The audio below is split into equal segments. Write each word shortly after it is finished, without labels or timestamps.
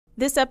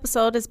This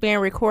episode is being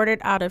recorded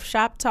out of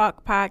Shop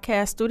Talk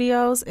Podcast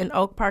Studios in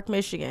Oak Park,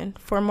 Michigan.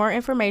 For more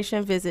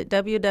information, visit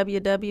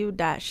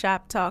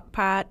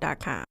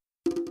www.shoptalkpod.com.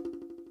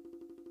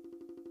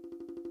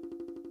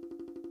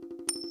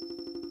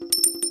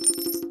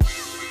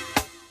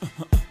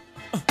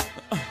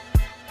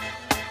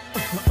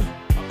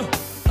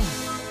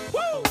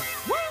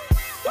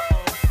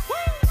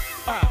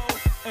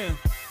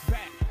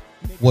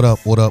 What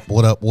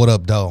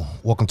up, though?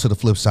 Welcome to the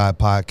Flip Side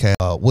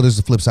Podcast. What is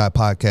the Flip Side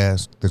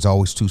Podcast? There's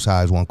always two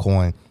sides, one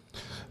coin.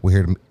 We're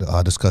here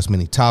to discuss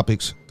many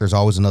topics. There's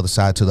always another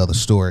side to the other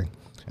story.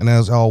 And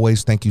as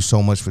always, thank you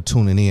so much for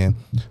tuning in.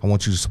 I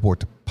want you to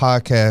support the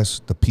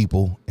podcast, the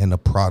people, and the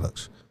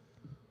products.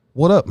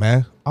 What up,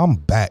 man? I'm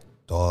back,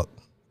 dog.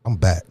 I'm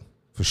back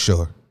for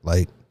sure.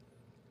 I'm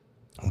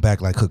back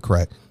like hood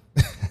crack.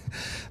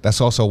 That's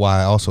also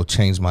why I also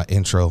changed my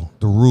intro.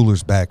 The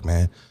ruler's back,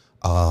 man.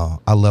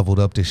 I leveled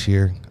up this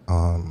year.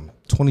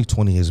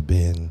 2020 has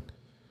been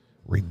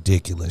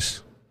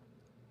ridiculous.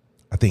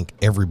 I think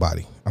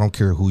everybody, I don't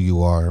care who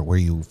you are, where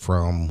you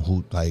from,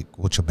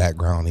 what your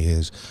background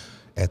is,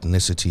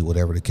 ethnicity,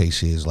 whatever the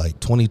case is,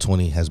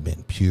 2020 has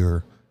been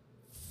pure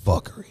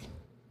fuckery.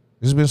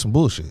 There's been some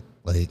bullshit,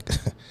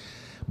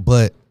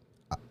 but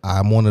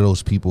I'm one of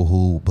those people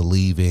who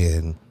believe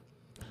in,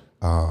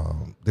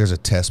 there's a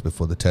test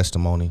before the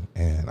testimony.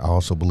 And I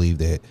also believe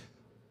that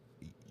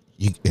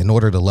in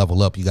order to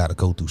level up, you got to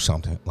go through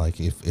something.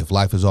 If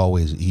life is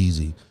always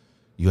easy,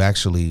 you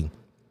actually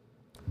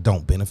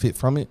don't benefit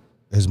from it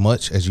as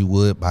much as you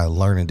would by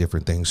learning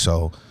different things.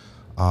 So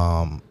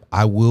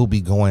I will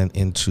be going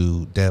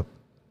into depth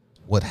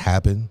what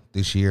happened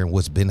this year and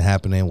what's been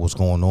happening, what's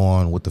going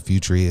on, what the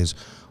future is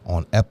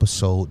on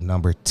episode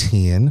number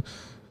 10.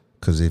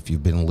 Because if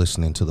you've been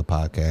listening to the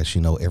podcast,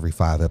 you know every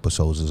 5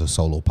 episodes is a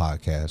solo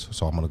podcast.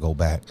 So I'm going to go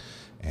back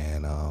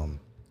and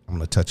I'm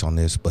going to touch on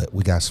this, but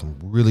we got some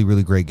really,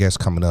 really great guests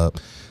coming up.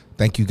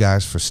 Thank you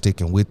guys for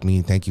sticking with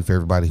me. Thank you for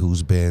everybody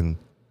who's been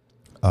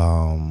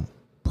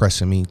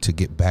pressing me to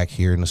get back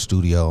here in the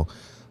studio.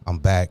 I'm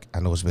back. I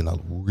know it's been a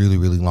really,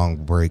 really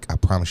long break. I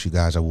promise you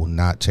guys I will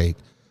not take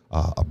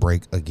a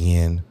break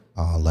again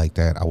like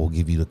that. I will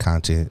give you the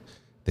content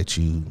that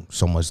you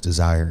so much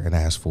desire and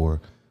ask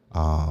for.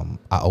 I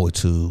owe it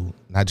to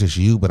not just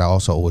you, but I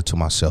also owe it to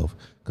myself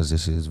because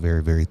this is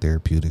very, very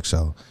therapeutic.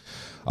 So,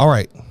 all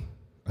right.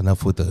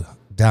 Enough with the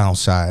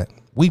downside.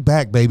 We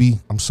back, baby.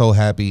 I'm so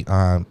happy.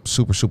 I'm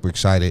super, super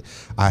excited.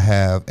 I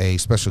have a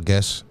special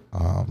guest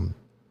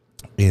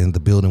in the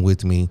building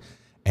with me,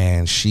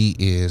 and she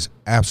is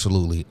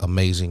absolutely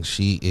amazing.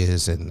 She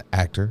is an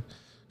actor.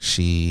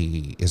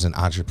 She is an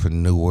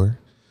entrepreneur.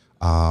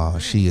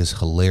 She is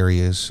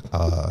hilarious.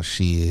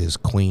 She is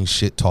queen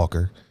shit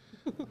talker.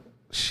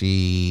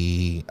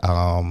 She's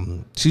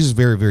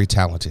very, very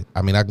talented.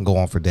 I mean, I can go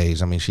on for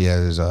days. I mean, she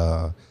has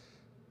a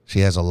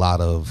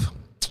lot of,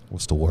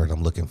 what's the word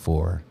I'm looking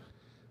for?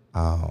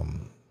 I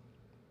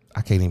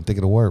can't even think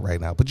of the word right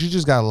now, but you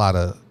just got a lot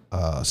of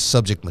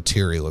subject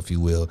material, if you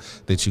will,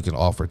 that you can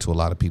offer to a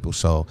lot of people.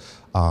 So,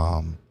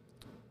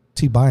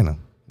 T Bynum,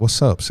 what's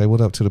up? Say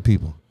what up to the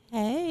people.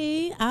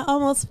 Hey, I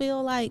almost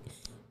feel like,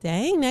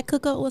 dang, that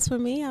cook-up was for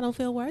me. I don't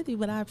feel worthy,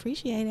 but I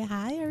appreciate it.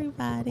 Hi,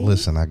 everybody.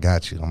 Listen, I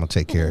got you. I'm going to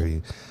take care of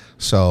you.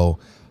 So,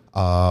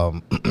 I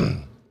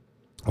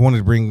wanted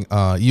to bring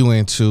you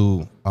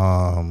into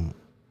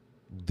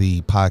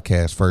the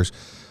podcast first.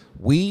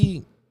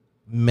 We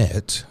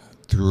met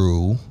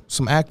through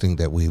some acting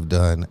that we've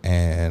done,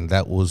 and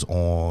that was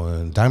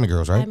on Diamond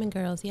Girls, right? Diamond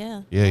Girls,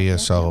 yeah. Yeah.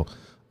 So,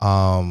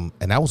 and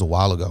that was a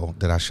while ago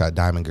that I shot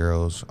Diamond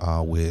Girls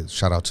with,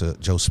 shout out to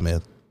Joe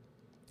Smith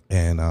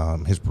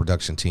and his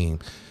production team.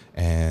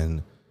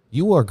 And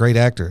you are a great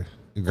actor.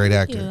 Great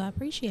actor. Thank you. I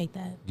appreciate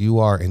that. You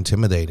are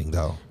intimidating,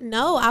 though.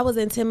 No, I was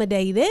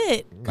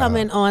intimidated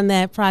coming on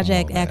that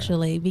project,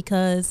 actually,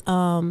 because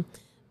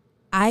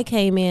I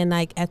came in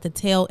at the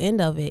tail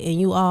end of it,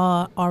 and you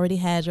all already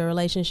had your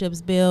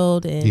relationships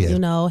built and,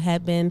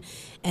 had been,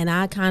 and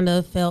I kind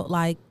of felt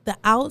like the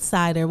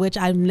outsider, which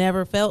I've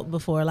never felt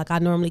before. I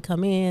normally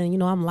come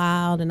in, I'm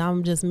loud and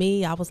I'm just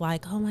me. I was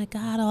like, oh my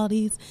God, all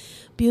these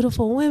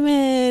beautiful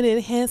women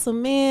and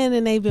handsome men,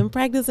 and they've been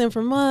practicing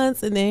for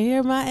months, and then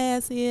here my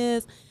ass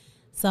is.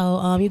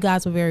 So you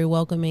guys were very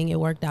welcoming. It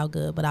worked out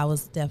good, but I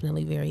was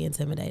definitely very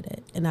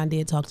intimidated. And I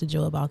did talk to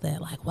Joe about that.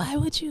 Why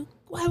would you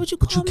call me?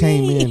 But you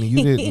came in and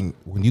you didn't,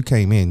 when you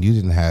came in, you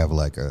didn't have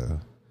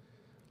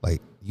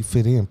you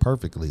fit in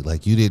perfectly.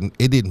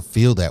 It didn't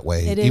feel that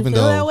way. It didn't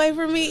feel that way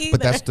for me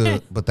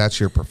either. But that's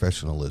your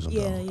professionalism,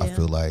 though. Yeah. I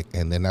feel like,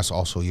 and then that's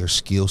also your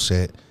skill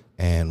set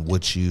and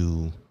what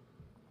you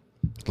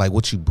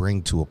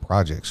bring to a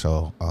project.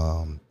 So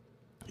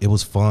it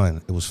was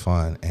fun.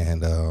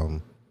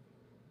 And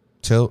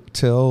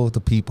tell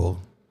the people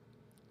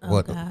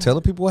tell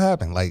the people what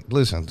happened.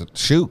 Listen,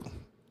 shoot.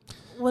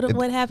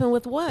 What happened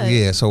with what?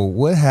 Yeah, so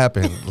what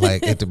happened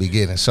at the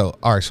beginning? So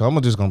all right, so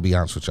I'm just gonna be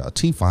honest with y'all.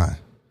 T fine.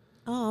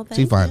 Oh, thank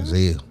you. T fine is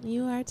ill.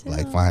 You are too.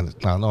 Fine.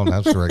 No,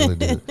 I'm just a regular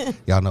dude.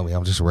 Y'all know me.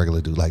 I'm just a regular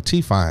dude.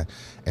 T fine.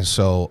 And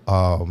so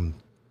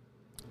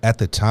at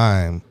the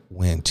time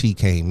when T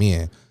came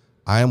in,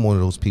 I am one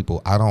of those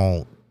people, I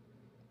don't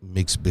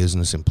mix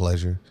business and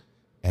pleasure.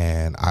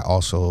 And I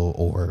also,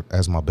 or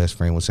as my best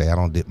friend would say, I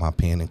don't dip my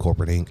pen in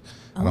corporate ink.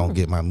 I don't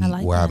get my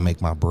meat where I make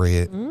my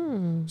bread.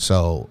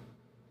 So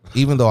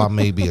even though I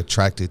may be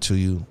attracted to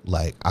you,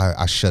 like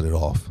I shut it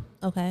off.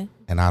 Okay.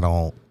 And I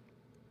don't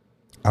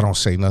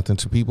say nothing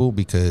to people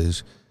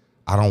because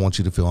I don't want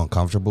you to feel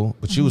uncomfortable.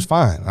 But she was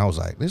fine. I was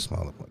like, this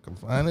motherfucker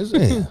fine as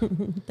hell.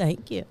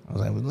 Thank you. I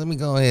was like, well, let me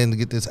go ahead and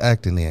get this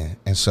acting in.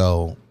 And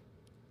so,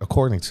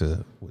 according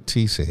to what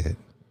T said.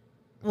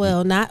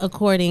 Well, not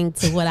according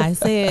to what I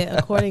said,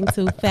 according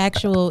to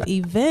factual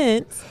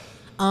events.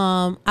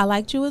 I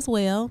liked you as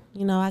well.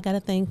 You know, I got a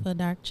thing for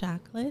dark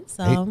chocolate.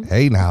 So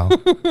hey now.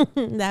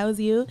 That was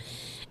you.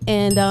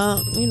 And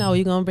you know,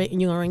 you're gonna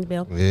ring the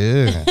bell.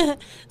 Yeah.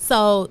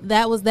 So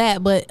that was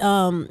that. But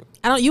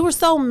you were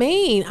so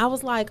mean. I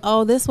was like,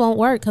 oh, this won't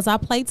work because I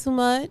played too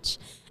much.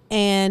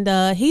 And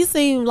he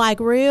seemed like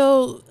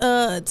real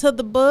to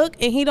the book,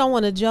 and he don't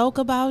want to joke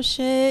about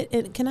shit.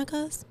 And can I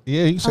cuss?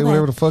 Yeah, you can say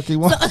whatever the fuck he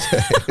wants. So,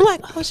 I'm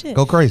like, oh shit,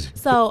 go crazy.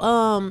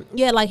 So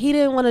yeah, like he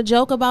didn't want to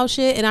joke about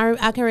shit, and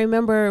I can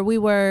remember we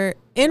were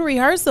in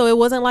rehearsal. It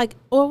wasn't like,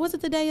 or was it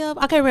the day of?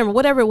 I can't remember.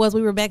 Whatever it was,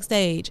 we were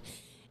backstage,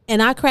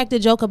 and I cracked a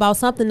joke about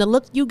something. The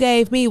look you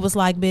gave me was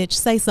like, bitch,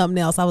 say something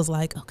else. I was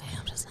like, okay,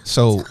 I'm just.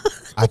 So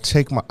I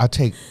take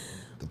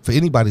for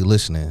anybody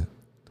listening,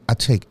 I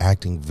take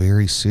acting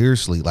very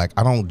seriously. Like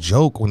I don't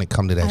joke when it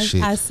come to that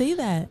shit. I see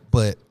that.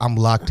 But I'm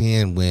locked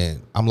in with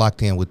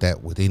that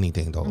with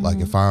anything though. Like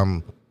if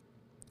I'm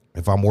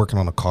working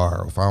on a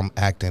car, or if I'm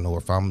acting, or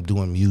if I'm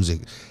doing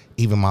music,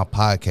 even my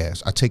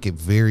podcast, I take it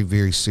very,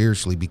 very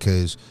seriously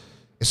because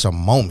it's a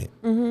moment.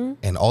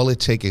 And all it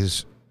takes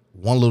is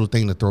one little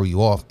thing to throw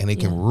you off and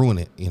it can ruin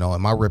it. You know,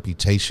 and my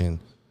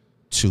reputation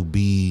to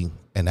be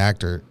an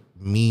actor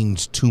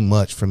means too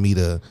much for me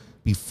to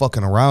be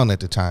fucking around at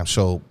the time.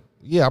 So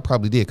yeah, I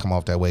probably did come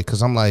off that way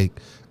because I'm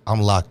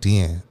locked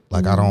in.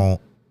 Like I'm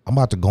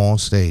about to go on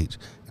stage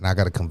and I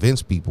got to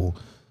convince people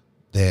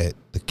that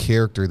the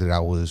character that I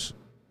was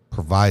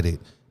provided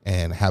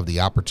and have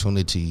the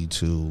opportunity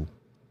to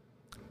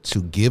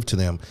give to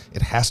them,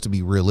 it has to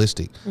be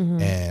realistic.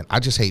 And I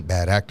just hate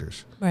bad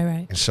actors.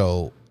 Right. And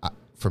so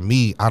for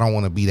me, I don't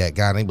want to be that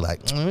guy. And they be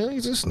like,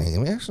 he's this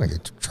nigga, man, this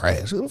nigga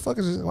trash. Who the fuck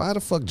is this? Why the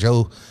fuck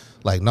Joe?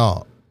 Like,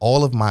 no.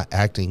 All of my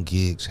acting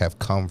gigs have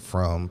come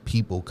from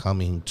people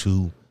coming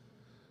to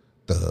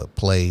the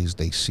plays.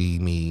 They see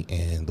me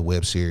in the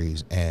web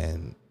series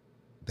and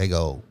they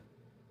go,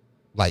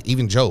 like,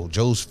 even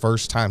Joe's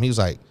first time, he was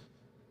like,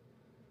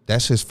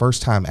 that's his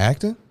first time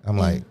acting? I'm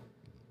like,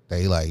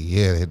 they like,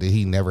 yeah,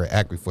 he never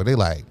acted before. They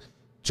like,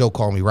 Joe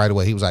called me right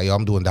away. He was like, yo,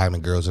 I'm doing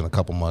Diamond Girls in a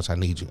couple months. I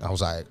need you. I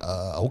was like,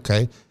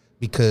 okay.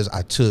 Because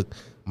I took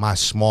my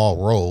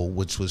small role,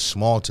 which was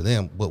small to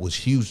them, but was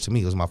huge to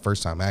me. It was my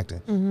first time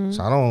acting.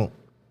 So I don't.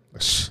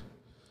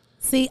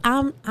 See,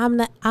 I'm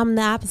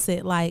the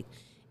opposite. Like,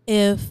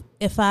 if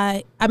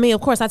I mean, of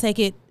course, I take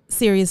it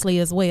seriously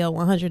as well.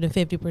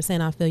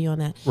 150%. I feel you on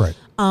that. Right.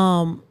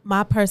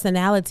 My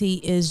personality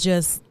is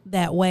just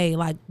that way.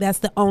 Like, that's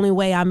the only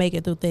way I make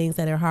it through things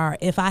that are hard.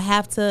 If I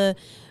have to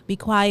be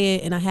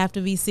quiet and I have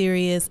to be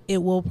serious, it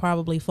will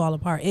probably fall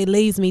apart. It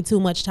leaves me too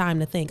much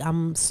time to think.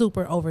 I'm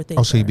super overthinker.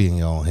 Oh, so you be in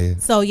your own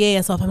head. So yeah,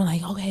 so if I'm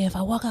like, okay, if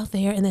I walk out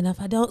there and then if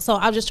I don't, so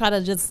I'll just try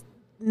to just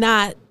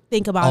not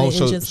think about it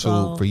and just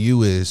go. For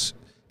you it's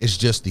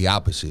just the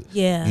opposite.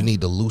 Yeah. You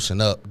need to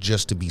loosen up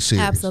just to be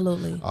serious.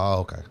 Absolutely.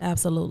 Oh, okay.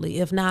 Absolutely.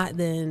 If not,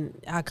 then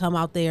I come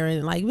out there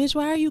and like, bitch,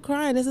 why are you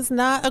crying? This is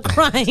not a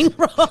crying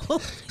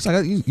role. It's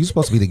like you're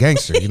supposed to be the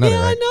gangster. You know yeah,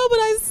 that, right? I know, but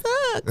I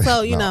suck.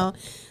 So you know.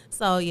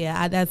 So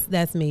yeah,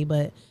 that's me.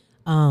 But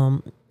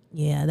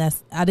yeah,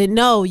 I didn't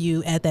know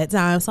you at that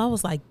time, so I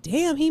was like,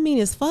 damn, he mean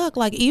as fuck.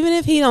 Like even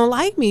if he don't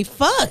like me,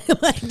 fuck.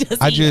 Like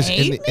does he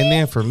hate me? And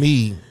then for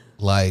me,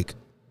 like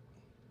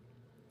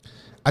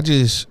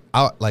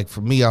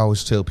for me, I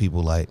always tell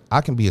people like I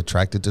can be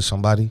attracted to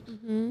somebody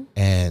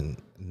and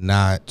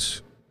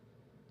not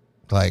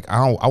like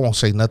I won't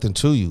say nothing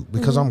to you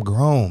because I'm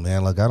grown,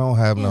 man. Like I don't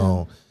have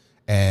no,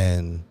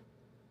 and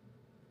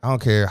I don't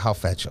care how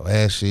fat your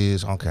ass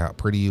is. I don't care how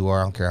pretty you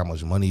are. I don't care how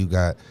much money you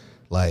got.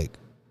 Like,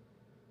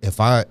 if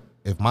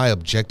my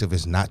objective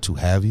is not to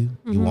have you,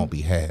 you won't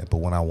be had. But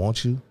when I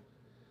want you,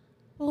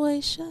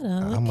 boy, shut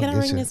up. Can I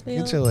ring this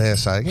bell? Get your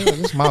ass out. Yeah, this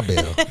is my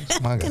bell.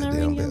 It's my Can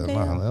goddamn bell.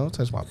 No, don't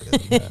touch my bell.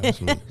 Man.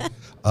 That's me.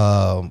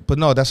 But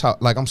no, that's how.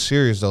 Like, I'm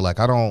serious though. Like,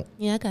 I don't.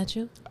 Yeah, I got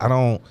you. I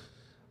don't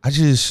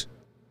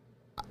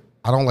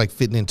like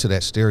fitting into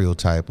that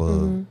stereotype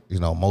of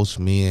most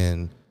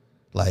men.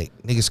 Like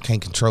niggas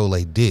can't control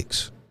their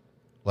dicks.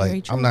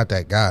 Like I'm not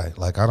that guy.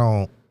 Like I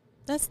don't.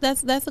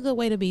 That's a good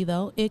way to be,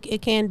 though.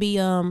 It can be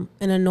an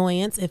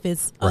annoyance if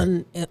it's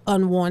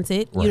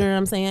unwanted. Right. You know what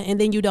I'm saying? And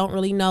then you don't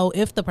really know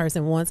if the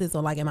person wants it. So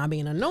like, am I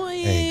being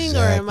annoying or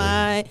am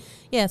I?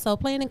 Yeah. So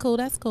playing it cool.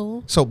 That's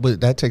cool. So,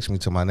 but that takes me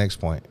to my next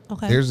point.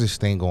 Okay. There's this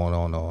thing going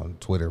on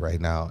Twitter right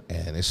now,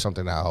 and it's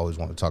something that I always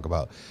want to talk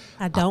about.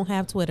 I don't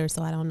have Twitter,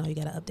 so I don't know. You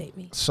got to update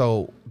me.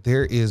 So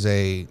there is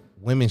a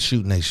women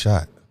shooting a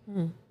shot.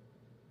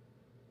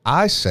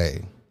 I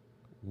say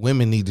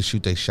women need to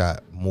shoot their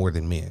shot more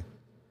than men.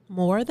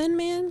 More than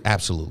men?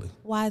 Absolutely.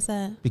 Why is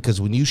that? Because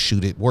when you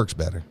shoot, it works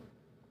better.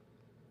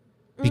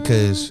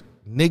 Because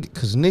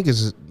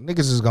niggas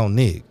is gonna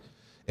nig.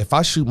 If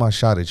I shoot my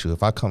shot at you,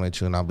 if I come at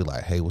you and I'll be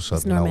like, hey, what's up?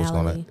 It's You know what's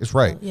normality. going on? It's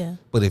right. Yeah.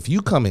 But if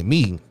you come at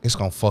me, it's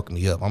gonna fuck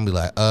me up. I'm gonna be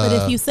like, But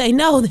if you say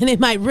no, then it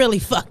might really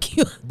fuck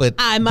you. But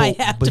I might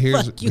have to fuck you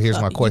But here's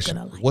up. my You're question: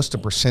 gonna like what's the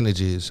me.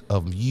 percentages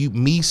of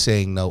me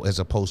saying no as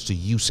opposed to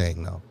you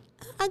saying no?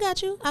 I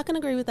got you. I can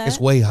agree with that. It's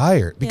way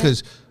higher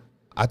because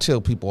I tell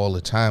people all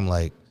the time,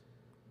 like,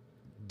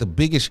 the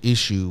biggest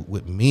issue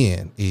with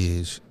men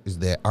is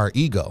that our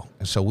ego,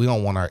 and so we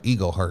don't want our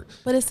ego hurt.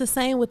 But it's the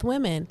same with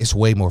women. It's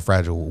way more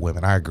fragile with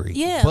women. I agree.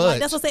 Yeah, but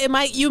like that's what I'm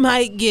saying. You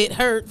might get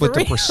hurt. but for the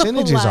real.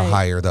 percentages are Like,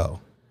 higher though.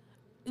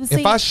 see,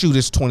 If I shoot,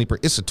 it's 20%.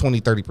 It's a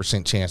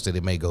 20-30% chance that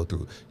it may go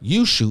through.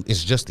 You shoot,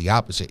 it's just the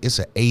opposite. It's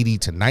an 80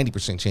 to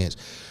 90% chance.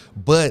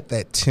 But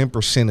that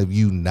 10% of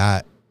you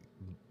not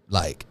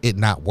like it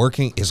not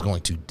working is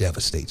going to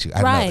devastate you. I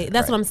know right. that,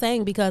 That's right? what I'm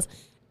saying, because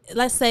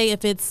let's say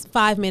if it's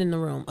 5 men in the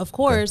room, of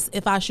course,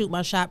 if I shoot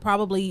my shot,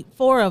 probably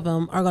 4 of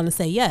them are going to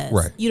say yes.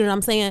 Right. You know what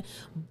I'm saying?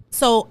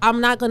 So I'm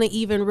not going to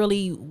even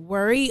really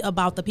worry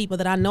about the people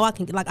that I know I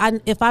can get. Like,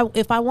 if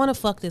I want to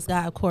fuck this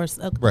guy, of course,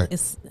 Right.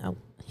 it's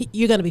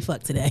you're going to be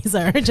fucked today,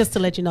 sir. Just to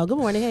let you know. Good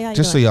morning. Hey, how you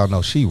Just so doing? y'all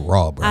know, she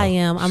raw, bro. I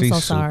am. I'm She's so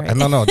super- sorry. And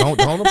no, don't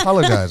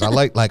apologize. I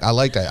like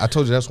that. I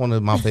told you that's one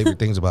of my favorite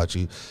things about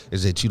you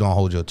is that you don't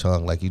hold your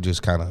tongue. Like, you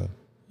just kind of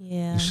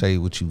Yeah. you say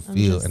what you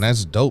feel, and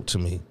that's dope to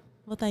me.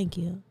 Well, thank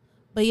you.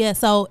 But yeah,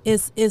 so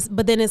it's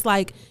but then it's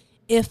like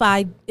if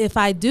I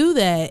do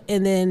that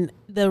and then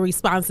the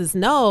response is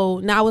no,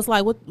 now it's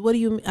like what do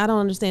you, I don't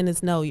understand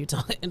this no you're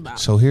talking about.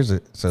 So here's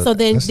it. So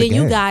then that's the you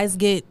game. guys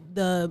get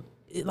the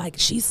like,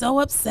 she's so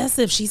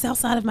obsessive. She's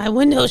outside of my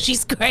window.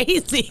 She's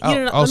crazy. Oh,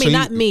 you know, oh, I so mean, you-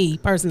 not me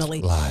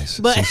personally.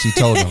 Lies. But she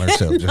told on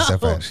herself. Just that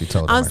No. fact. She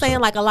told on I'm herself. saying,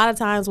 like, a lot of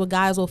times what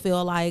guys will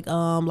feel like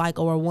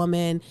or a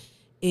woman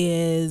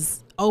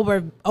is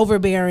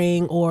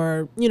overbearing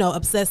or, you know,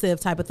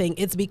 obsessive type of thing.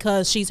 It's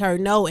because she's heard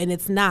no, and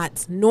it's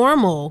not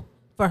normal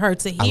for her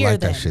to I hear like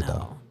that that shit no.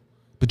 though.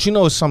 But you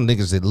know, it's some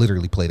niggas that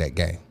literally play that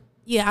game.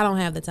 Yeah, I don't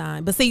have the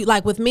time. But see,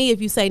 like with me,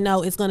 if you say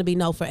no, it's going to be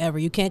no forever.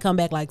 You can't come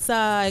back like,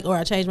 psych, or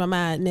I changed my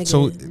mind, nigga.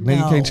 So nigga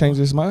no. can't change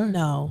his mind.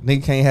 No.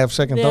 Nigga can't have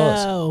second No.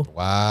 thoughts.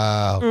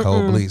 Wow,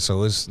 cold bleed.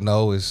 So it's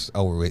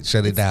over with.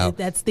 Shut it down.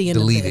 That's the end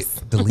delete of this.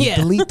 it. Delete.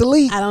 Yeah.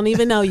 Delete. I don't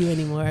even know you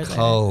anymore. sir.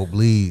 Cold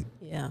bleed.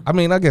 Yeah. I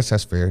mean, I guess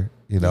that's fair.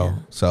 You know. Yeah.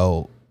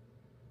 So,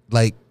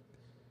 like,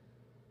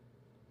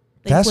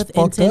 Think that's with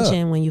fucked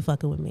intention up. when you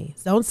fucking with me.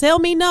 Don't tell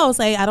me no.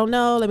 Say, I don't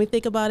know. Let me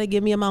think about it.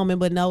 Give me a moment.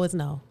 But no, it's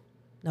no.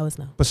 No, it's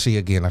no. But see,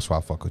 again, that's why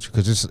I fuck with you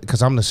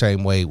because I'm the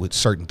same way with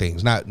certain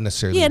things, not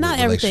necessarily. Yeah, with not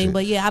everything, relationship.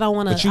 but yeah, I don't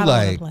want But to. you I don't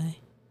like- want to play.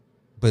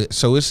 But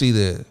so it's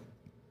either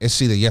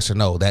yes or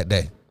no that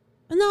day.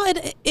 No,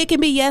 it can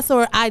be yes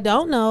or I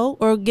don't know,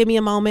 or give me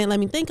a moment. Let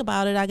me think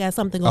about it. I got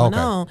something going Okay.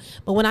 on.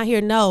 But when I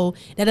hear no,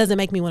 that doesn't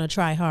make me want to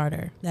try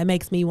harder. That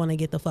makes me want to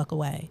get the fuck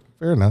away.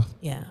 Fair enough.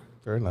 Yeah.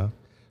 Fair enough.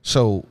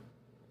 So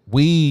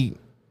we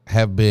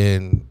have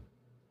been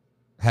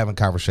having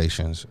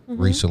conversations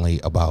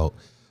recently about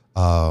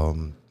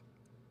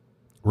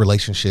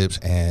relationships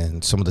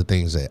and some of the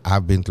things that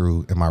I've been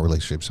through in my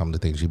relationship, some of the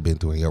things you've been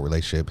through in your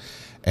relationship.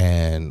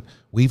 And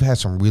we've had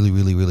some really,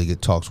 really, really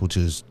good talks, which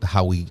is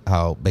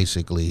how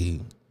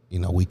basically, you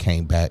know, we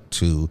came back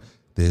to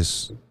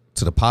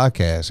the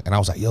podcast, and I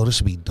was like, yo,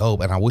 this would be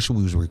dope. And I wish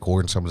we was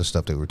recording some of the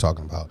stuff that we were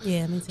talking about.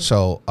 Yeah, me too.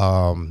 So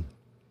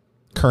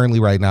currently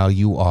right now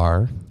you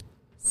are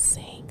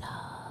single.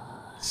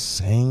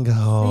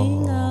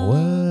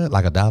 What?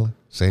 Like $1?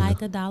 Single. Like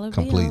 $1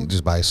 Completely. bill.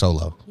 Just buy it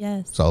solo.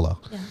 Yes. Solo.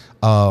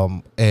 Yeah.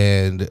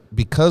 And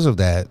because of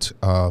that,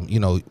 you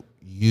know,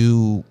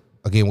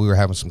 again, we were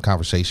having some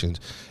conversations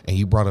and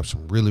you brought up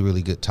some really,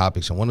 really good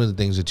topics. And one of the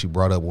things that you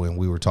brought up when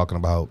we were talking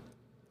about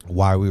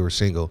why we were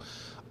single,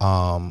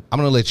 I'm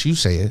going to let you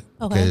say it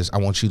because I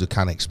want you to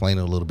kind of explain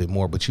it a little bit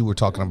more. But you were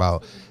talking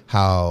about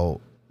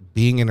how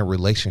being in a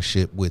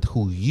relationship with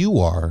who you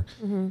are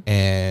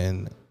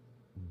and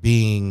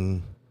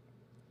being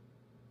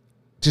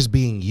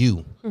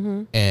you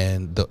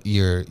and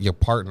your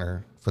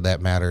partner, for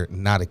that matter,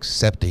 not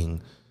accepting,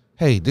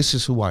 hey, this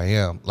is who I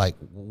am. Like,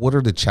 what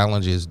are the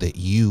challenges that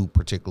you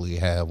particularly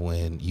have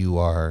when you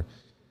are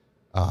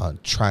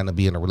trying to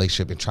be in a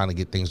relationship and trying to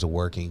get things to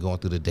work and you're going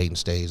through the dating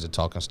stage, the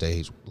talking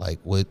stage? Like,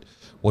 what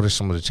are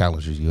some of the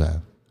challenges you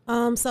have?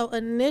 So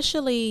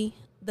initially,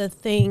 the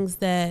things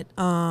that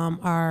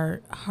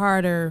are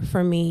harder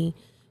for me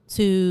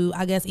to,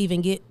 I guess,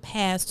 even get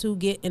past to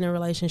get in a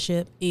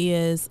relationship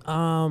is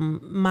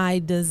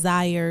my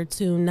desire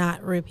to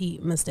not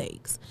repeat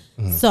mistakes.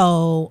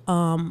 So,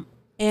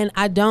 and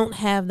I don't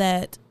have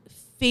that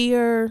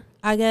fear,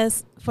 I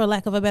guess, for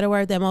lack of a better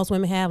word, that most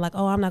women have. Like,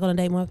 oh, I'm not going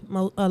to date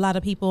a lot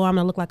of people. I'm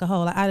going to look like a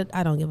hoe. Like,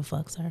 I don't give a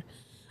fuck, sir.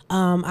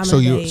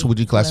 So would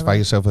you classify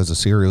yourself as a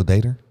serial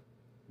dater?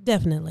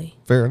 Definitely.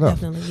 Fair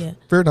enough. Definitely, yeah.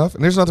 Fair enough.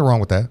 And there's nothing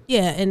wrong with that.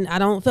 Yeah, and I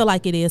don't feel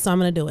like it is, so I'm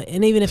going to do it.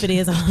 And even if it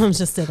is, I'm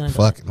just still going to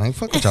do it. Fuck it, man.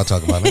 Fuck what y'all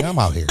talking about, man. I'm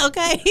out here.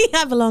 Okay,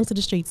 I belong to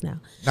the streets now.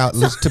 Now,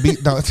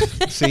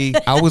 see,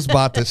 I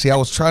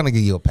was trying to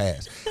give you a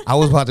pass. I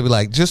was about to be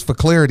like, just for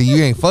clarity, you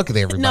ain't fucking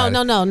everybody.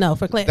 No,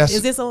 for clarity.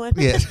 Is this on?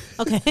 Yeah.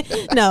 Okay,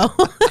 no.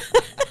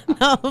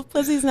 No,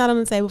 pussy's not on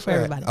the table for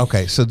everybody.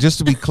 Okay, so just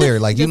to be clear,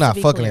 like you're not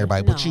fucking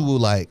everybody, no. but you will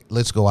like,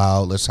 let's go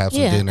out, let's have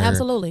some dinner.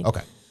 Absolutely.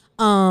 Okay.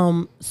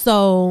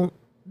 So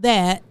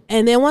that,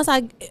 and then once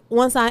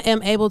I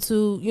am able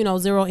to,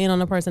 zero in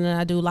on a person that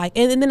I do like,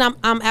 and then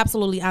I'm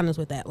absolutely honest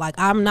with that. Like,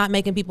 I'm not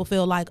making people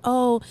feel like,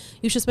 oh,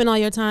 you should spend all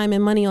your time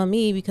and money on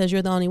me because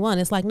you're the only one.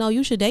 It's like, no,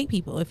 you should date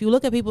people. If you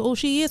look at people, oh,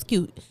 she is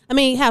cute. I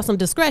mean, have some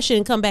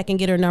discretion, come back and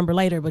get her number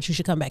later, but you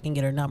should come back and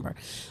get her number.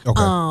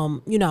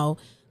 Okay.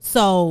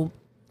 So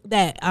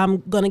that I'm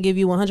going to give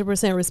you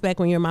 100% respect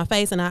when you're in my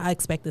face, and I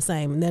expect the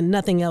same. And then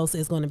nothing else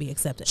is going to be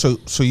accepted. So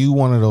you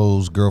one of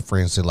those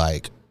girlfriends that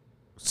like,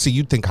 see,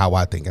 you think how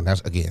I think, and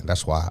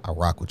that's why I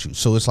rock with you.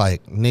 So it's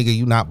like, nigga,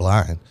 you not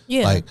blind.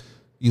 Yeah. Like,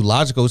 you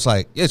logical. It's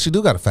like, yes, you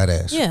do got a fat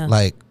ass. Yeah.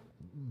 Like,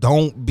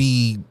 don't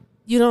be.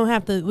 We don't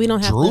have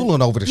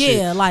drooling over the shit.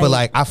 Yeah, but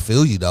like, I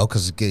feel you though,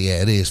 because it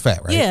is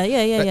fat, right? Yeah.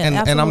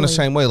 And I'm the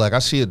same way. Like, I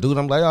see a dude,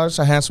 I'm like, oh, it's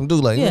a handsome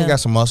dude. Like, he got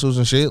some muscles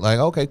and shit. Like,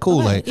 okay, cool.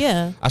 Okay, like,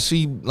 yeah. I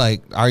see,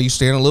 like, are you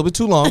standing a little bit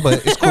too long?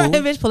 But it's cool. Right,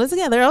 bitch, pull it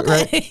together,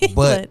 okay. Right?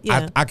 But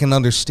yeah. I can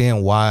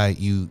understand why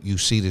you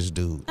see this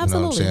dude. Absolutely. You know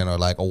what I'm saying? Or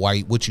like,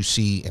 what you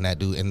see in that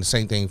dude. And the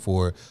same thing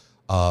for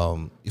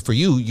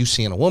you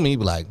seeing a woman, you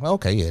be like, well,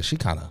 okay, yeah, she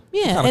kind of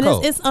and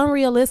cold. It's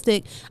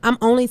unrealistic. I'm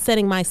only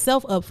setting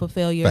myself up for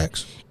failure.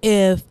 Facts.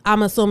 If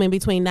I'm assuming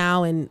between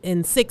now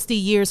and 60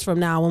 years from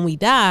now when we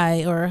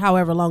die, or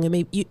however long it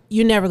may be,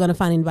 you're never going to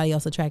find anybody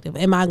else attractive.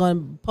 Am I going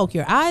to poke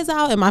your eyes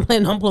out? Am I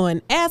planning on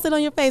blowing acid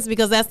on your face?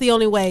 Because that's the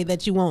only way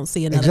that you won't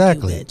see another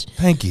cute bitch.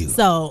 Thank you.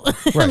 So,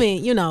 right. I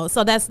mean,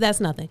 so that's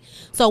nothing.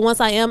 So once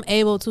I am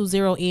able to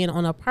zero in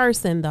on a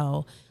person,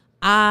 though,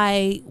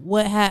 I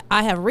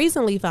have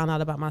recently found out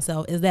about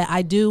myself is that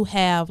I do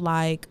have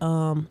like I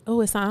don't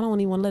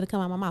even want to let it come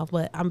out of my mouth,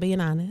 but I'm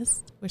being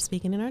honest. We're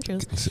speaking in our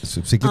truth.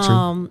 Speak your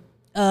truth.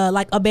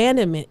 Like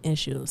abandonment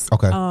issues.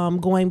 Okay.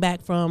 Going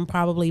back from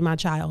probably my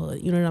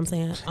childhood. You know what I'm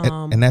saying?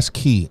 And that's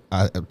key.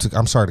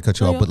 I'm sorry to cut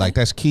you off, but like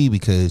that's key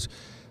because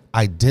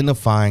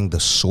identifying the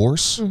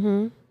source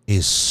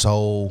is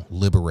so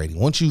liberating.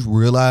 Once you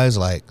realize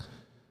like,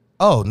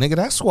 oh, nigga,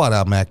 that's why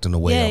I'm acting the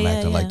way I'm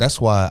acting. Like, that's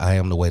why I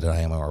am the way that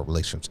I am in our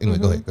relationships. Anyway,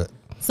 go ahead.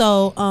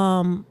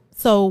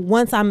 So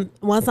once I'm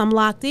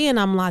locked in,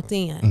 I'm locked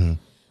in.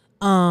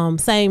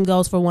 Same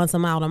goes for once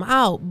I'm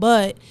out.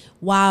 But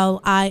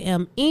while I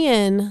am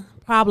in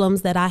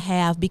problems that I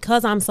have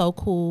because I'm so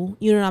cool,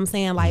 you know what I'm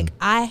saying? Like,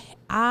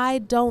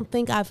 I don't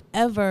think I've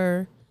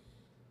ever,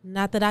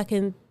 not that I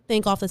can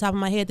think off the top of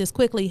my head this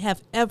quickly,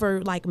 have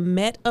ever like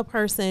met a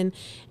person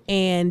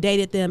and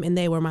dated them and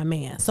they were my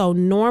man. So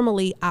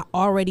normally I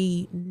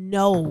already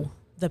know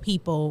the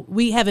people.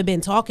 We haven't been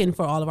talking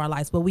for all of our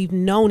lives, but we've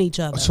known each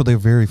other. So they're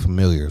very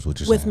familiar is what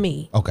you're with saying.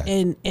 Me.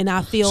 Okay. And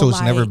I feel so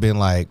it's never been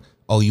like,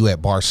 oh, you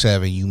at bar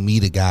 7, you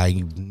meet a guy,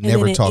 you've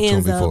never talked to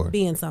him before.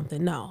 Being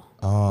something. No.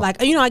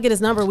 Like, I get his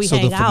number, we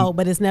hang out,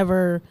 but it's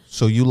never.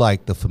 So you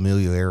like the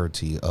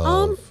familiarity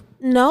of.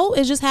 No,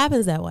 it just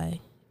happens that way.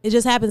 It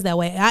just happens that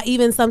way. I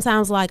even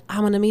sometimes like,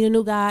 I'm going to meet a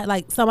new guy,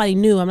 like somebody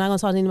new. I'm not going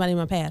to talk to anybody in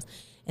my past.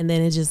 And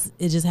then it just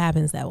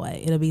happens that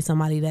way. It'll be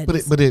somebody that.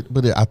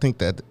 But I think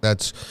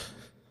that's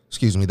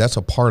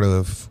a part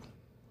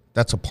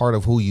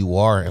of who you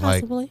are, and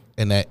possibly.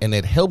 Like, and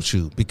it helps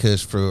you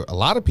because for a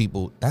lot of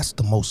people, that's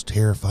the most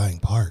terrifying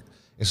part.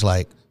 It's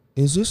like,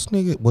 is this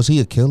nigga, was he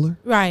a killer?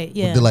 Right.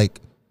 Yeah.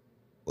 Like,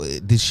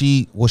 was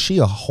she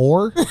a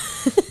whore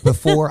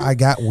before I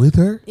got with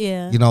her?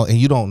 Yeah. And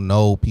you don't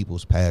know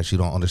people's past. You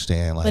don't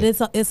understand. Like, but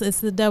it's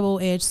the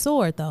double-edged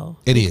sword though.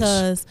 It is.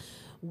 Because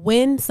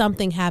when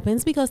something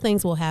happens, because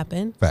things will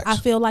happen, facts. I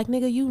feel like,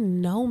 nigga, you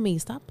know me.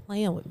 Stop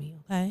playing with me,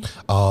 okay?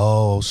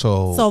 Oh,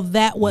 so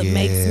that what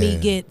makes me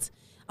get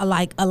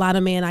like a lot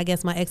of men, I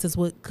guess my exes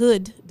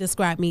could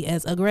describe me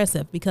as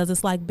aggressive, because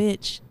it's like,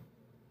 bitch,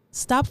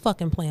 stop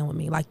fucking playing with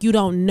me. Like, you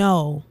don't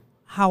know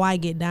how I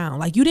get down.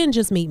 Like, you didn't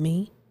just meet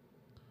me.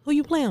 Who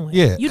you playing with?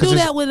 Yeah, you do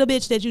that with a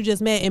bitch that you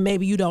just met and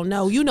maybe you don't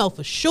know. You know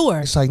for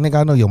sure. It's like,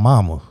 nigga, I know your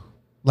mama.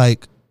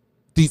 Like,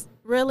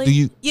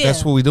 really? Yeah.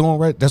 That's what we doing,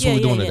 right? That's what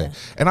we doing today.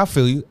 And I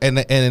feel you.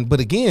 But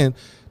again,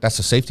 that's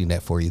a safety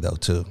net for you though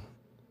too.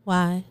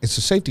 Why? It's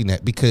a safety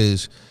net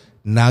because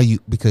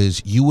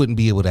you wouldn't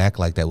be able to act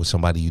like that with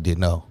somebody you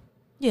didn't know.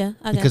 Yeah,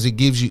 because it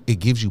gives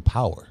you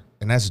power.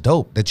 And that's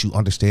dope that you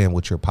understand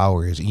what your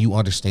power is and you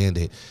understand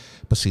it.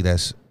 But see,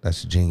 that's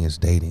genius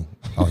dating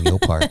on your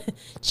part.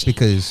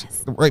 because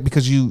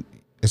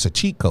it's a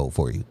cheat code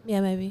for you.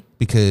 Yeah, maybe.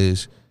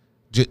 Because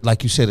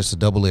like you said, it's a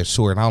double-edged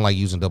sword. And I don't like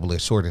using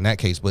double-edged sword in that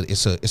case, but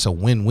it's a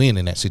win-win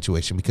in that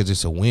situation because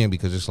it's a win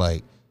because it's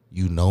like,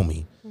 you know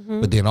me.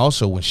 Mm-hmm. But then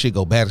also when shit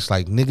go bad, it's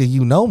like, nigga,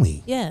 you know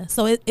me. Yeah.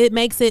 So it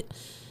makes it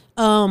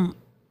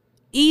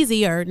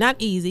easier, not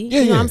easy.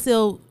 Yeah, I'm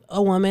still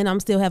a woman. I'm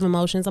still have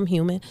emotions. I'm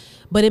human.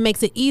 But it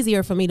makes it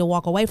easier for me to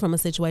walk away from a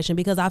situation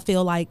because I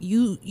feel like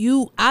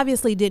you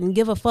obviously didn't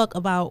give a fuck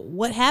about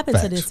what happened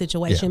to this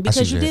situation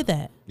because you did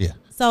that. Yeah.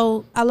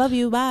 So I love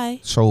you. Bye.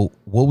 So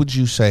what would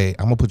you say?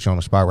 I'm going to put you on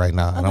the spot right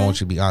now and I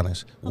want you to be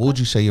honest. What would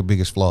you say your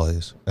biggest flaw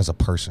is as a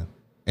person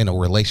in a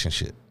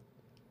relationship?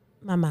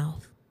 My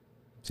mouth.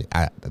 See,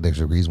 there's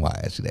a reason why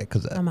I asked you that.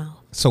 Cause, my mouth.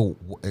 So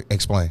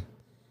explain.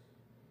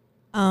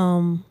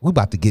 We're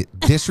about to get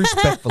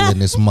disrespectful in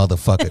this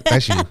motherfucker.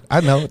 That's you.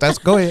 I know.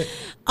 Go ahead.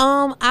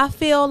 I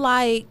feel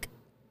like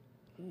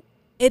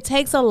it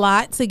takes a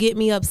lot to get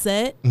me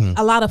upset.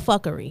 A lot of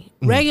fuckery.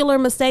 Regular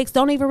mistakes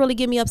don't even really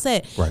get me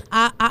upset. Right.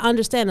 I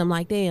understand. I'm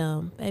like,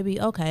 damn,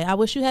 baby, okay. I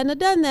wish you hadn't have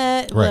done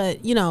that. Right.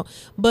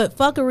 But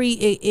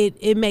fuckery,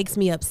 it makes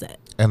me upset.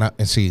 And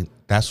see,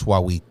 that's why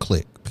we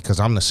click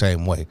because I'm the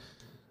same way.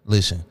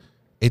 Listen,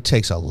 it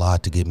takes a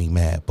lot to get me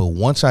mad, but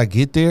once I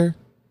get there,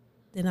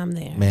 then I'm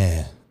there.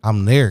 Man,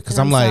 I'm there because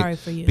I'm like, sorry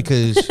for you.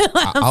 Because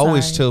I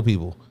always tell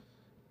people,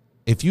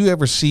 if you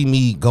ever see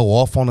me go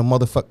off on a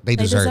motherfucker, they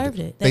deserved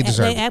it. They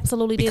deserved it. They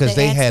absolutely did. Because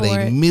they had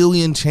a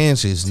million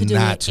chances to do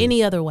not it to.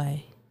 Any other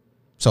way.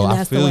 So and I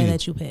that's feel the way you.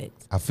 that you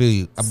picked. I feel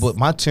you. But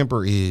my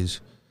temper is,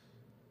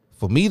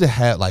 for me to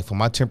have, like, for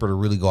my temper to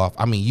really go off,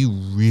 I mean, you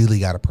really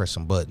got to press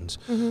some buttons.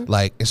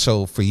 Like, and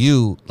so for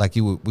you, like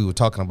we were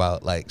talking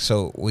about, like,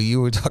 so when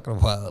you were talking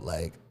about,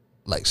 like,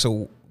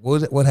 so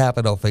what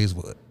happened on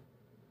Facebook?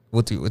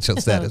 What's your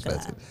status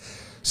message?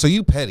 So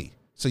you petty.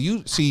 So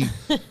you see,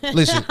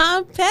 listen.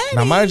 I'm petty.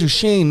 Now, mind you,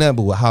 she ain't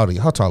nothing but how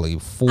tall are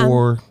you?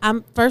 4.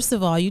 I'm first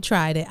of all, you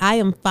tried it. I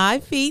am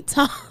 5 feet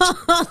tall.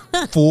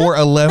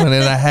 4'11" and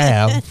a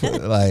half.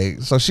 Like,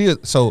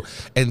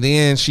 and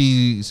then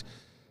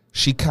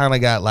she kind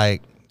of got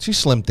like, she's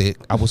slim thick.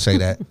 I will say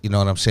that. You know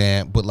what I'm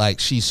saying? But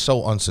like, she's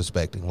so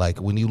unsuspecting. Like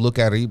when you look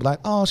at her, you be like,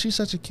 oh, she's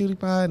such a cutie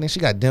pie. And then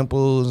she got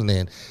dimples, and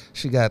then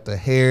she got the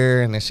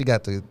hair, and then she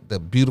got the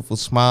beautiful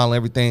smile and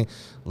everything.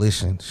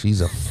 Listen,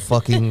 she's a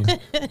fucking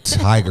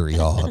tiger,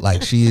 y'all.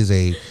 Like, she is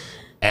a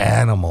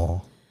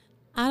animal.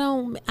 I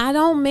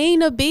don't mean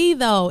to be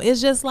though.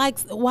 It's just like,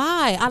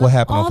 why? What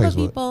happened all on the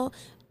Facebook? People,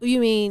 you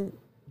mean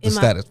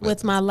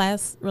with my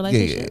last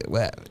relationship? Yeah.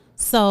 What happened?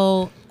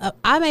 So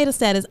I made a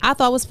status I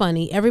thought was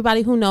funny.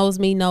 Everybody who knows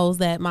me knows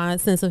that my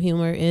sense of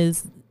humor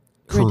is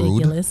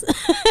ridiculous.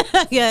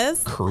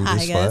 Yes. Crude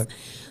as fuck.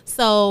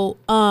 So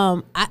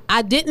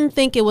I didn't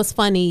think it was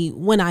funny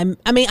when I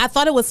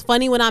thought it was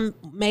funny when I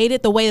made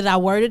it the way that I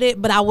worded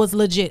it, but I was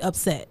legit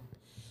upset.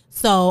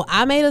 So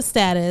I made a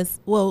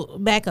status. Well,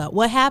 back up.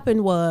 What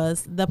happened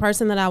was the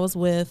person that I was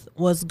with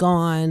was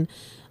gone.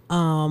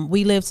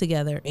 We lived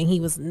together and he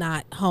was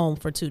not home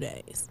for 2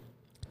 days.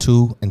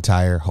 2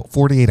 entire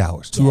 48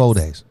 hours, 2 whole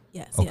days.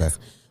 Yes. Okay. Yes.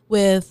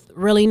 With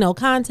really no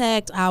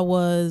contact. I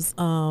was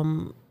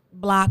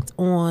blocked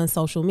on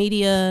social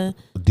media.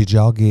 Did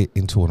y'all get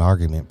into an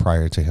argument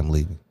prior to him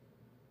leaving?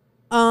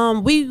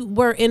 We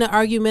were in an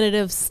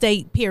argumentative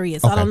state, period.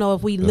 So I don't know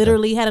if we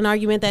literally had an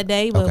argument that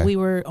day, but we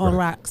were on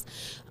rocks.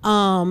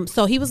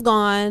 So he was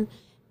gone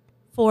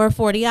for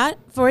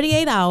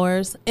 48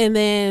 hours. And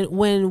then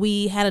when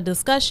we had a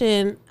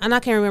discussion, and I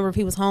can't remember if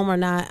he was home or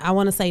not. I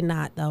want to say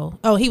not, though.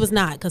 Oh, he was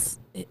not, because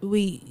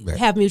we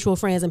have mutual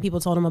friends and people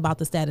told him about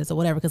the status or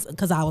whatever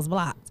because I was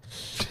blocked.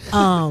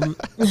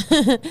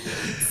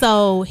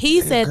 So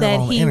he said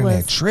that he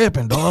was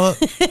tripping, dog.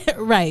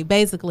 Right,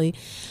 basically.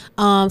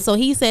 So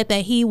he said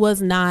that he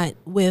was not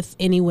with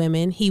any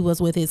women. He was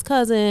with his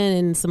cousin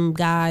and some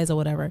guys or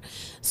whatever.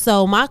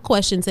 So my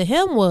question to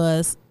him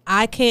was,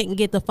 I can't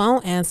get the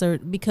phone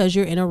answered because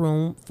you're in a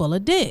room full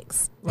of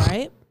dicks,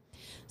 right?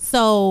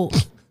 So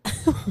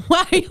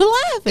why are you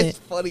laughing? It's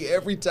funny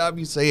every time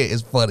you say it.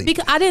 It's funny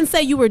because I didn't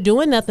say you were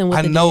doing nothing with.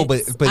 I know,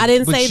 dicks. but I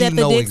didn't say that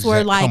the dicks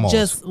were like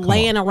just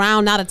laying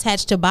around, not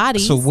attached to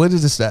bodies. So what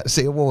did it say?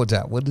 It one more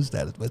time. What does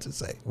that? What's it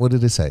say? What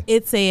did it say?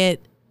 It said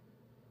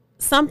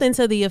something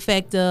to the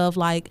effect of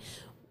like,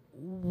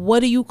 what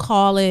do you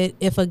call it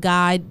if a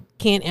guy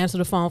can't answer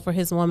the phone for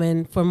his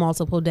woman for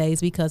multiple days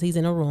because he's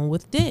in a room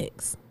with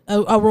dicks,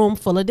 a room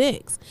full of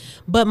dicks?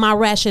 But my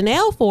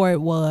rationale for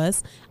it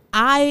was,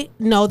 I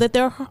know that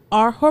there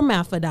are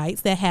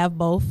hermaphrodites that have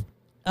both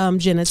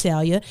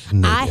genitalia.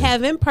 No, I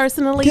haven't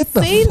personally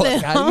seen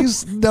them.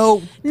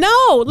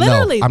 No,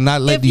 literally. No, I'm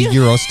not letting you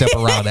Euro step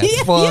around that.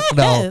 Fuck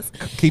yes.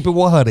 No. Keep it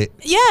 100.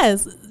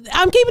 Yes.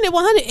 I'm keeping it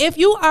 100. If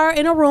you are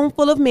in a room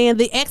full of men,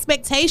 the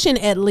expectation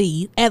at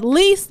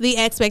least the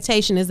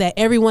expectation is that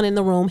everyone in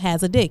the room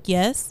has a dick,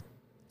 yes?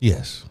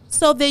 Yes.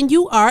 So then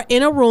you are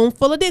in a room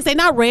full of dicks. They're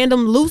not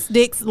random loose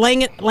dicks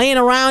laying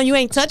around. You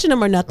ain't touching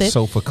them or nothing.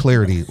 So for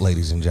clarity,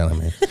 ladies and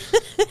gentlemen,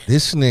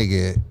 this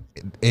nigga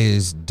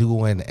is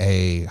doing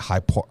a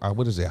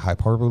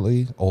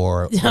hyperbole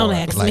or don't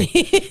ask like,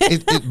 me.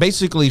 it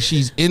basically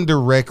she's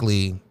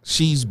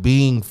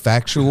being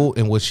factual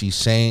in what she's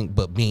saying,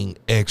 but being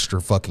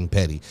extra fucking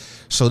petty.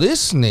 So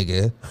this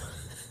nigga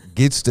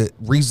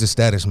reads the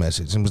status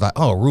message and was like,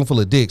 oh, a room full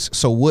of dicks.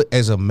 So what,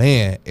 as a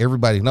man,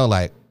 everybody know,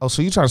 like, oh,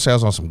 so you trying to say I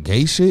was on some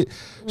gay shit?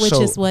 Which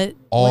is what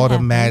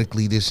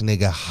automatically this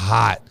nigga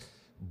hot.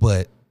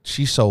 But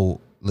she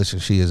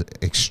is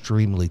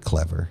extremely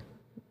clever.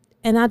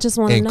 And I just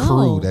want to know, and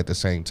crude at the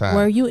same time.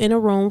 Were you in a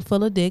room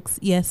full of dicks,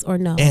 yes or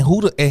no? And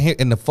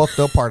and the fucked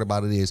up part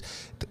about it is,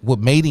 what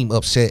made him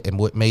upset and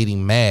what made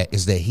him mad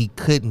is that he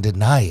couldn't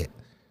deny it.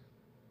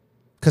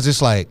 Because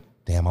it's like,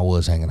 damn, I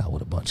was hanging out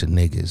with a bunch of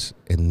niggas,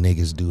 and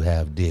niggas do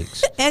have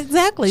dicks.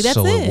 Exactly, that's it.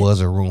 So it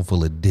was a room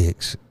full of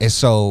dicks. And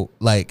so,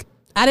 like,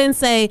 I didn't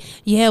say,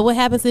 yeah, what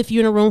happens if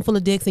you're in a room full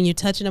of dicks and you're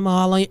touching them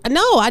all on you?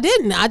 No, I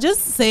didn't. I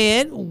just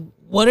said,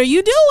 what are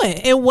you doing?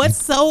 And what's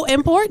so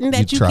important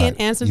that you can't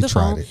answer the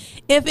phone?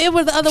 If it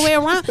was the other way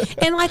around,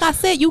 and like I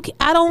said,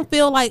 I don't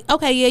feel like,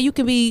 okay, yeah, you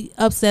can be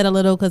upset a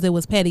little because it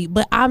was petty,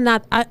 but I'm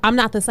not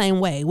the same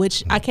way,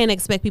 which I can't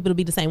expect people to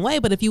be the same way.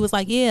 But if you was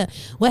like, yeah,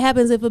 what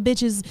happens if a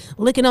bitch is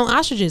licking on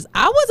ostriches?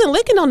 I wasn't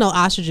licking on no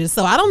ostriches,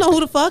 so I don't know who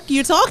the fuck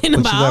you're talking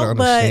about. You gotta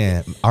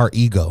understand our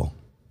ego.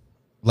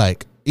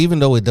 Like, even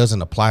though it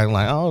doesn't apply,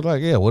 like, oh,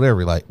 like, yeah,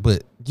 whatever, like,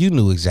 but you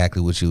knew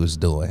exactly what you was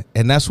doing,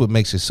 and that's what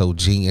makes it so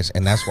genius,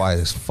 and that's why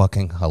it's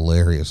fucking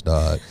hilarious,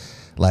 dog.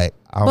 Like,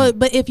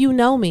 but if you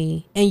know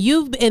me, and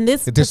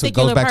this particular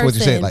goes back to what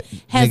you said, like,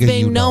 has nigga,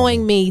 been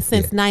knowing me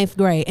since ninth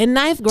grade. In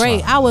ninth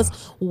grade, I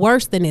was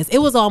worse than this. It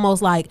was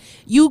almost like,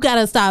 you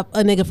gotta stop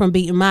a nigga from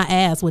beating my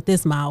ass with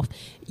this mouth.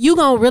 You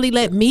gonna really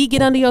let me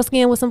get under your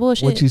skin with some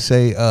bullshit? What you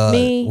say?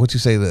 What you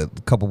say? The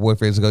couple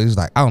boyfriends ago, he was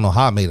like, I don't know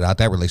how I made it out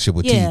that relationship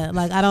with you. Yeah,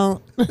 like I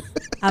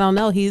don't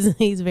know.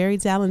 He's very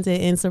talented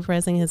in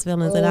suppressing his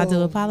feelings, and I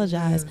do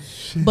apologize.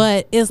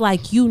 But it's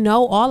like, you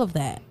know, all of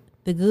that.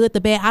 The good, the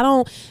bad.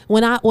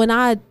 When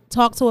I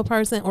talk to a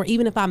person, or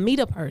even if I meet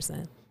a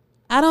person,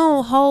 I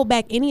don't hold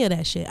back any of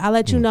that shit. I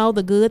let you know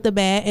the good, the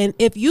bad. And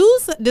if you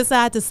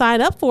decide to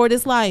sign up for it,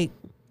 it's like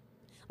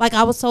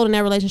I was told in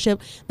that relationship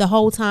the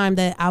whole time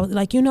that I was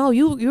like, you know,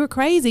 you're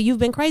crazy. You've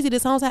been crazy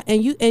this whole time.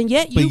 And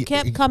yet you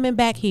kept coming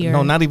back here.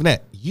 No, not even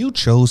that. You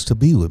chose to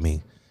be with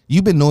me.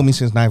 You've been knowing me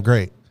since ninth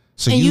grade.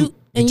 So you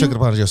took it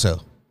upon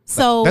yourself.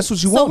 So that's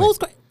what you wanted. Who's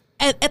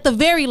at the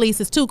very least,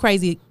 it's two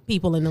crazy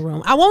people in the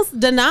room. I won't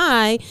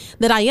deny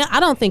that I am. I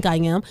don't think I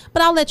am,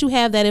 but I'll let you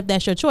have that if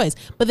that's your choice.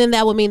 But then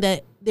that would mean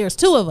that there's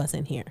two of us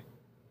in here,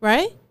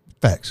 right?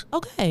 Facts.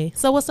 Okay,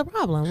 so what's the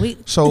problem? We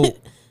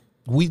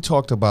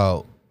talked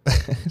about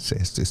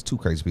it's two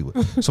crazy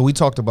people. So we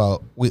talked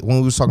about when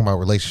we was talking about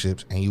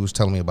relationships, and you was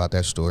telling me about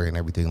that story and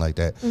everything like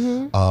that.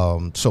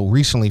 So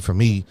recently for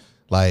me,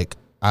 like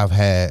I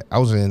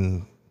was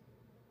in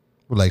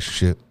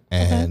relationship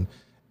and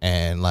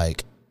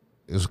like,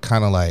 it was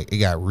kind of like, it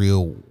got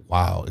real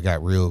wild. It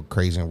got real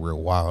crazy and real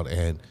wild.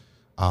 And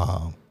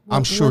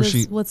I'm sure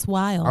what's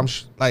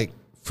wild? Like,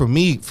 for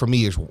me,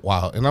 it's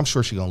wild. And I'm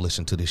sure she gonna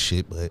listen to this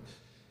shit, but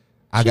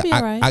I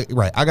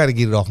got to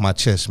get it off my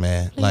chest,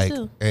 man. Please like,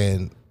 do.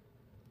 And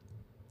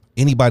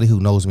anybody who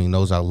knows me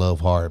knows I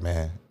love hard,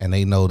 man. And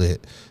they know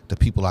that the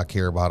people I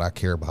care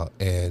about.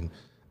 And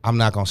I'm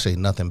not gonna say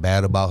nothing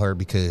bad about her,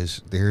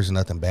 because there's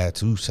nothing bad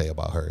to say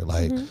about her.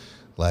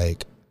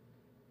 Like,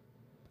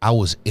 I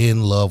was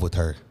in love with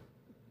her.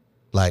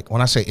 Like,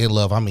 when I say in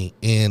love, I mean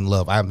in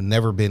love. I've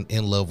never been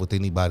in love with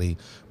anybody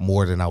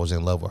more than I was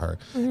in love with her.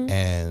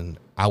 And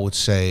I would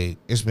say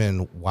it's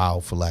been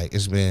wild for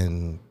it's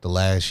been the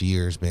last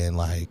year, it's been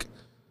like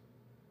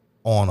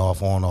on,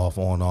 off,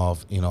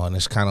 you know, and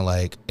it's kind of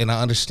like, and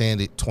I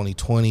understand it,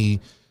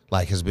 2020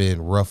 like has been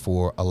rough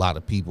for a lot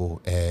of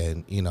people,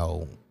 and, you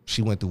know,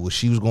 she went through what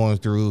she was going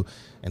through,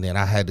 and then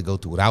I had to go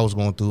through what I was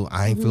going through.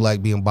 I ain't feel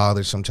like being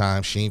bothered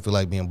sometimes. She ain't feel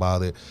like being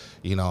bothered,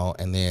 you know.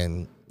 And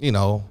then, you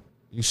know,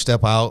 you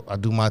step out, I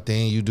do my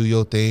thing, you do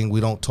your thing,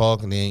 we don't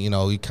talk, and then, you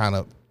know, you kind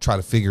of try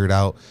to figure it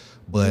out.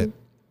 But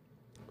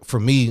for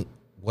me,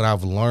 what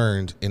I've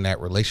learned in that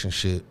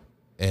relationship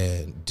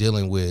and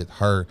dealing with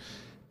her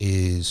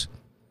is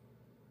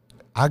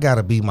I got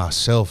to be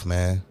myself,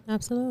 man.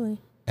 Absolutely.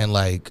 And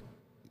like,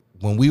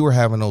 when we were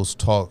having those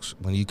talks,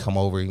 when you come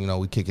over, you know,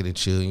 we kick it and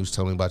chill, and you was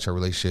telling me about your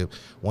relationship,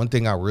 one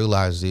thing I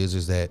realized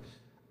is that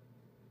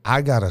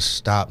I got to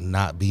stop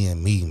not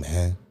being me,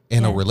 man,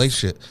 in a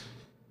relationship.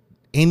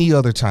 Any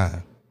other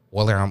time,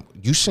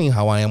 you seen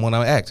how I am when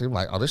I act. I'm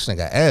like, oh, this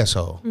nigga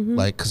asshole.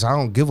 Like, because I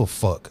don't give a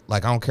fuck.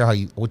 Like, I don't care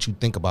what you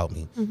think about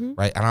me,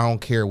 right? And I don't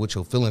care what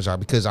your feelings are,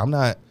 because I'm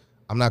not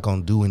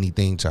going to do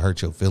anything to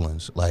hurt your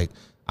feelings. Like,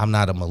 I'm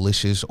not a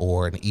malicious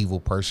or an evil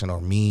person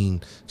or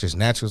mean, just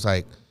natural. It's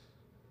like,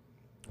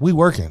 we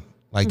working,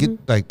 like,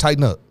 get, like,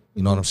 tighten up.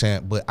 You know what I'm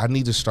saying? But I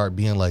need to start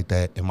being like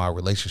that in my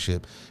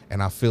relationship.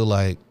 And I feel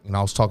like, you know,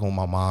 I was talking with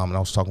my mom and I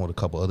was talking with a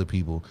couple other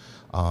people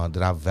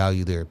that I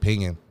value their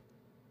opinion.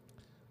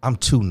 I'm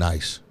too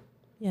nice.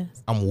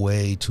 Yes. I'm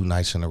way too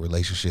nice in a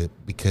relationship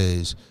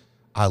because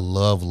I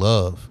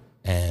love.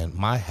 And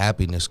my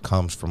happiness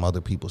comes from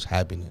other people's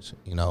happiness,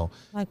 you know?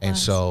 Likewise. And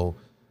so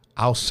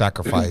I'll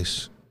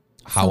sacrifice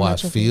how So I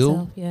much of feel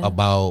yourself, yeah.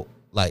 about,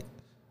 like,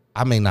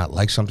 I may not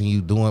like something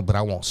you doing, but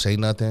I won't say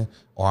nothing.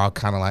 Or I'll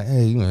kind of like,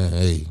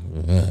 hey.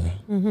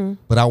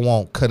 But I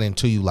won't cut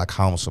into you like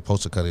how I'm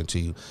supposed to cut into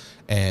you.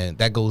 And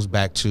that goes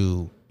back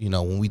to, you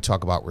know, when we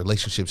talk about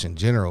relationships in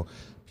general,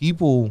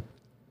 people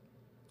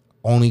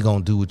only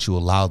gonna do what you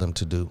allow them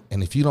to do.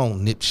 And if you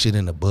don't nip shit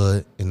in the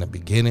bud in the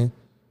beginning,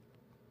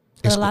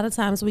 but a lot of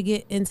times we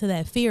get into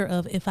that fear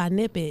of, if I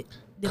nip it,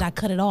 did I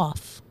cut it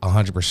off?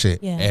 100%.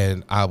 Yeah.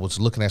 And I was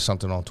looking at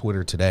something on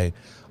Twitter today.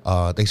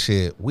 They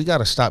said, we got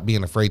to stop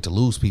being afraid to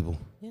lose people.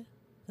 Yeah.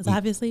 Because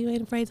obviously you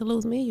ain't afraid to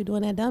lose me. You're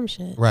doing that dumb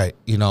shit. Right.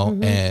 You know,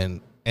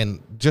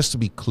 and just to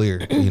be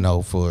clear, you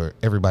know, for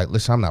everybody,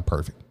 listen, I'm not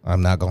perfect.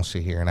 I'm not going to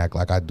sit here and act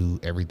like I do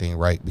everything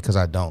right, because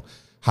I don't.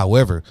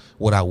 However,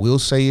 what I will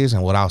say is,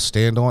 and what I'll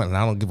stand on, and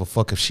I don't give a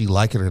fuck if she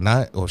like it or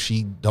not, or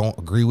she don't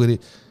agree with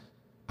it,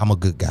 I'm a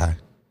good guy.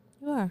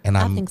 You are. And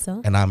I think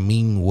so. And I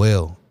mean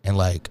well. And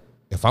like,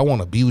 if I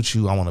want to be with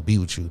you, I want to be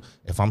with you.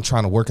 If I'm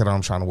trying to work it out,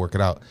 I'm trying to work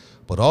it out.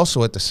 But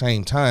also at the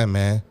same time,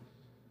 man,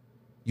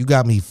 you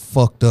got me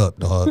fucked up,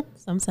 dog.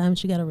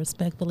 Sometimes you got to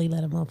respectfully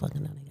let a motherfucker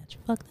know they got you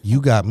fucked up.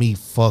 You got me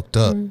fucked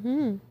up.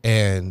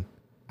 And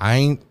I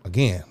ain't,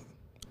 again,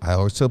 I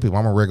always tell people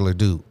I'm a regular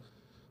dude.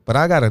 But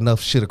I got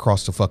enough shit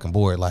across the fucking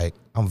board. Like,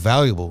 I'm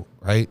valuable,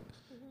 right?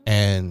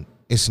 And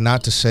it's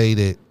not to say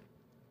that,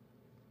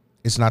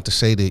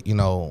 you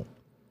know,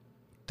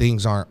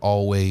 things aren't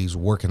always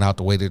working out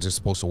the way that they're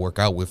supposed to work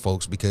out with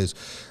folks, because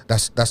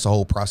that's the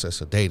whole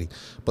process of dating.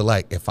 But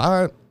like, if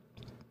I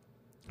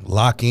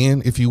lock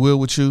in, if you will,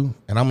 with you,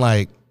 and I'm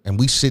like, and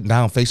we sitting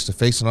down face to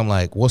face, and I'm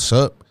like, what's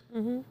up?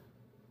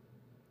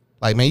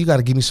 Like, man, you got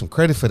to give me some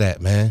credit for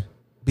that, man.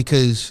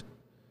 Because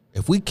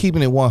if we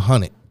keeping it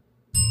 100,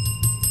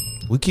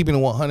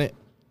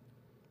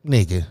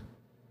 nigga,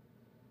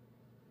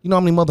 you know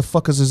how many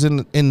motherfuckers is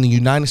in the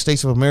United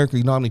States of America?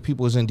 You know how many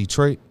people is in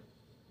Detroit?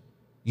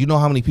 You know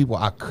how many people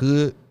I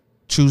could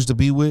choose to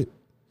be with?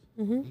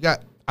 You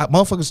got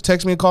motherfuckers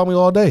text me and call me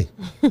all day.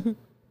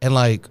 And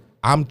like,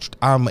 I'm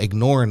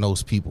ignoring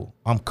those people.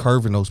 I'm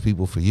curving those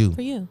people for you.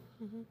 For you.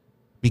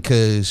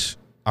 Because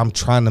I'm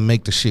trying to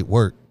make the shit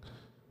work.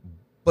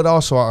 But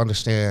also I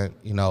understand,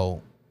 you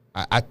know,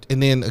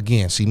 and then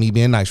again, see me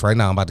being nice right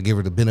now, I'm about to give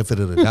her the benefit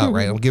of the doubt,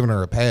 right? I'm giving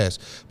her a pass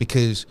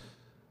because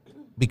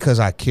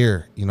I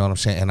care, you know what I'm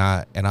saying? And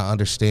I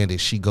understand that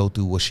she go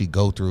through what she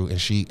go through,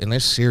 and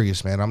it's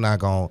serious, man. I'm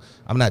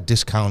not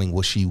discounting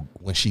what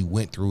when she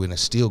went through and is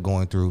still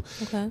going through.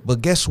 Okay.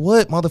 But guess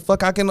what,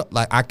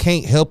 motherfucker? I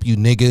can't help you,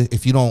 nigga,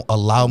 if you don't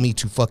allow me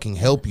to fucking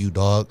help you,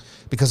 dog.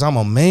 Because I'm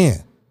a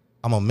man.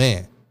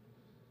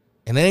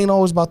 And it ain't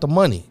always about the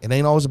money. It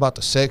ain't always about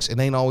the sex. It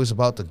ain't always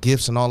about the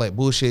gifts and all that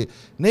bullshit.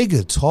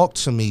 Nigga, talk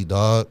to me,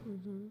 dog.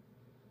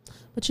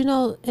 But you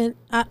know, and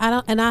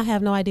I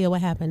have no idea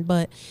what happened,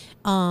 but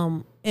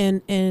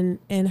in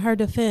her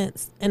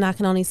defense, and I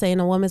can only say in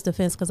a woman's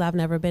defense because I've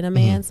never been a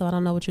man, so I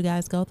don't know what you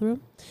guys go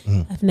through.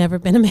 I've never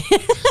been a man.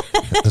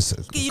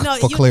 You know,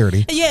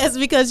 clarity. Yes,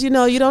 because you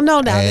know you don't know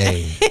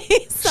nowadays.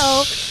 Hey.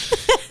 So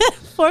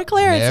for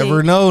clarity,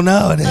 never know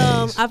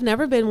nowadays. I've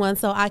never been one,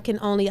 so I can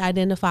only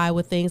identify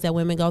with things that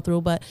women go through.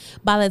 But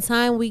by the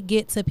time we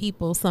get to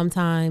people,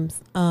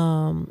 sometimes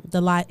our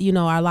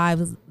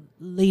lives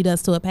lead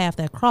us to a path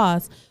that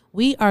cross.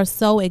 We are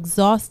so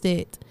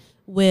exhausted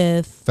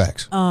with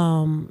facts.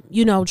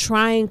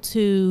 Trying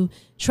to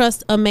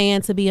trust a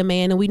man to be a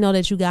man, and we know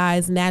that you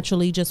guys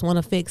naturally just want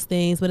to fix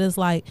things, but it's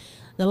like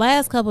the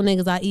last couple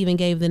niggas I even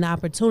gave the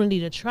opportunity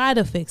to try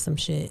to fix some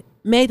shit,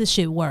 made the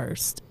shit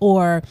worse,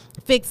 or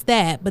fix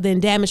that, but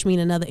then damaged me in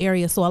another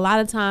area. So a lot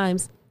of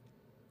times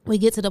we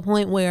get to the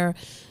point where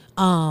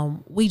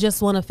we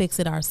just want to fix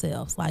it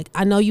ourselves. Like,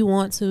 I know you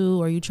want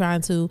to, or you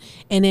trying to,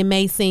 and it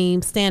may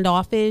seem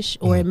standoffish,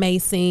 or it may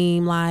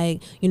seem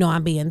like,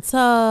 I'm being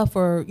tough,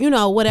 or,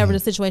 whatever the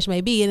situation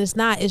may be. And it's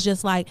not, it's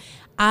just like,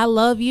 I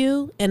love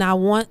you and I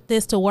want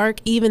this to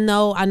work, even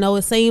though I know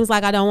it seems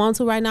like I don't want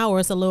to right now,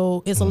 or it's a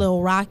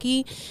little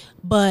rocky,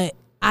 but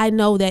I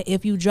know that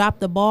if you drop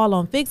the ball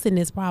on fixing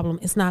this problem,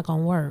 it's not going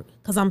to work.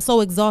 Because I'm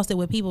so exhausted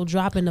with people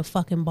dropping the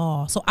fucking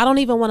ball. So I don't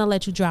even want to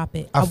let you drop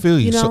it. I feel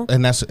you. So,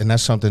 and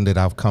that's something that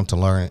I've come to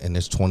learn in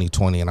this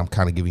 2020. And I'm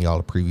kind of giving y'all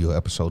a preview of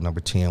episode number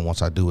 10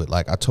 once I do it.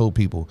 Like I told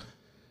people,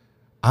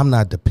 I'm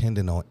not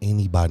dependent on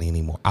anybody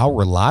anymore. I'll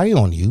rely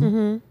on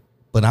you,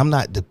 but I'm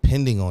not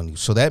depending on you.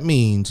 So that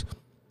means,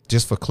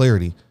 just for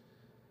clarity,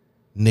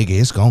 nigga,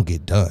 it's going to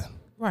get done.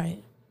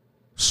 Right.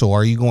 So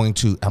are you going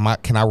to,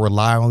 can I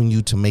rely on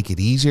you to make it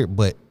easier?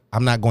 But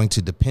I'm not going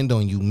to depend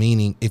on you,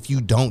 meaning if you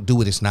don't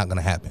do it, it's not going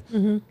to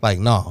happen. Like,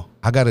 no,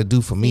 I got to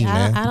do for me,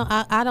 man.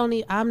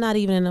 I'm not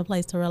even in a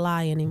place to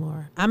rely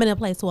anymore. I'm in a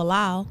place to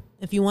allow.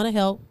 If you want to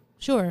help,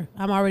 Sure,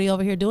 I'm already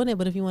over here doing it,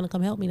 but if you want to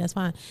come help me, that's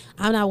fine.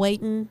 I'm not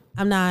waiting.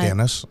 I'm not. Damn,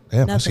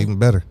 that's even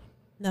better.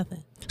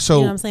 Nothing. So,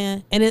 you know what I'm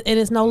saying? And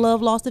it's no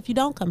love lost if you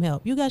don't come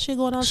help. You got shit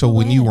going on. So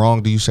when you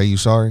wrong, do you say you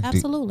sorry?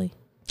 Absolutely.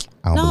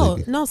 I don't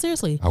believe you. No,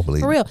 seriously. I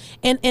believe for real.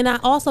 And I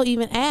also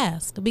even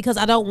ask because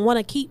I don't want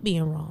to keep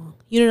being wrong.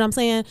 You know what I'm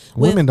saying?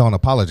 Women don't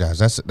apologize.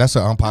 That's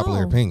an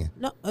unpopular opinion.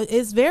 No,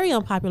 it's very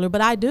unpopular, but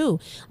I do.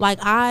 Like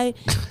I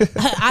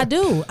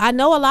do. I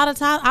know a lot of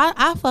times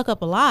I fuck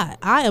up a lot.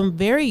 I am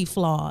very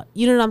flawed.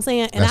 You know what I'm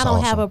saying? And That's I don't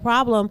awesome. have a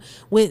problem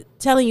with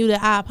telling you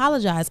that I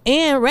apologize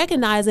and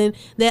recognizing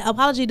that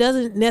apology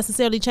doesn't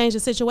necessarily change the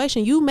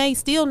situation. You may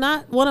still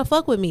not want to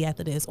fuck with me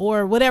after this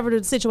or whatever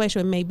the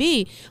situation may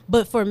be.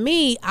 But for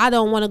me, I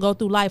don't want to go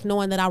through life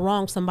knowing that I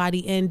wronged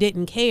somebody and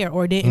didn't care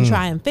or didn't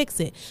try and fix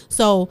it.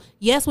 So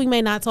yes, we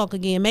may not talk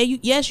again.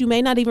 You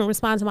may not even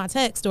respond to my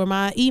text or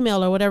my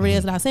email or whatever it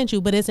is that I sent you,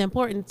 but it's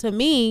important to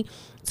me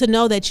to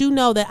know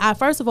that I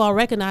first of all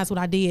recognize what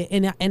I did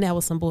and that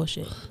was some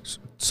bullshit.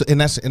 So and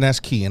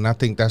that's key, and I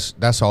think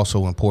that's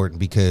also important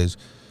because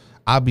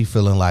I be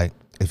feeling like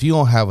if you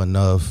don't have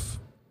enough,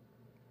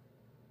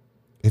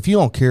 if you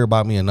don't care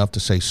about me enough to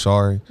say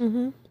sorry,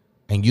 and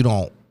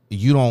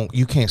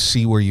you can't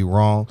see where you're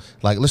wrong.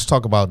 Like let's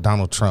talk about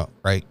Donald Trump,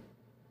 right?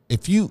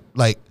 If you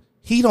like.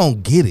 He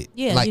don't get it.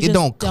 Yeah, like it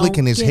don't click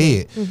in his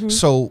head.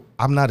 So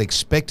I'm not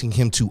expecting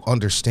him to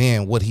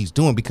understand what he's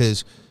doing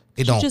because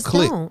it don't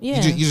click.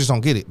 You just don't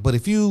get it. But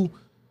if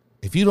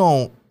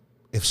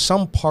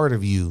some part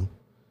of you,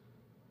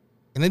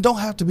 and it don't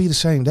have to be the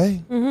same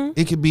day.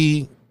 It could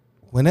be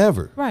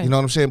whenever. Right. You know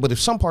what I'm saying? But if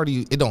some part of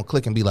you, it don't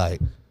click and be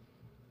like,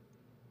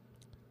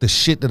 the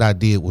shit that I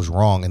did was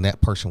wrong and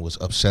that person was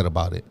upset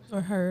about it. Or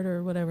hurt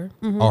or whatever.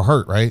 Or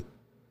hurt, right?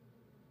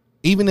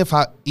 Even if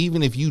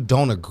you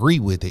don't agree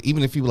with it,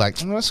 even if you like,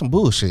 that's some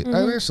bullshit.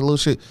 That's a little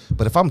shit.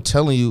 But if I'm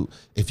telling you,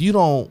 if it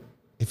don't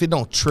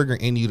trigger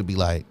in you to be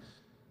like,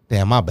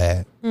 damn, my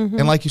bad.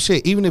 And like you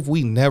said, even if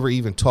we never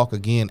even talk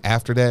again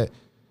after that,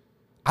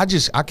 I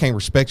can't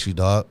respect you,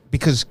 dog.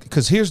 Because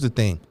here's the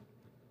thing.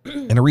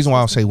 And the reason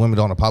why I say women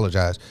don't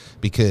apologize,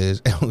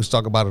 because and let's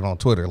talk about it on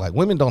Twitter. Like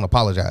women don't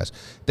apologize.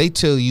 They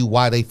tell you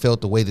why they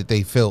felt the way that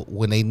they felt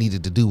when they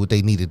needed to do what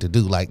they needed to do.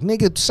 Like,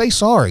 nigga, say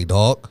sorry,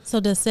 dog. So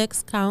does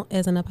sex count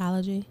as an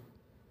apology?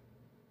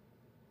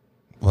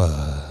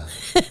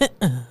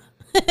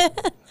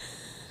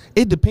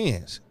 It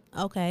depends.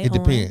 Okay. It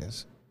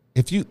depends.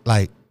 If you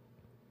like,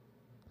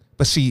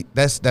 but see,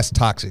 that's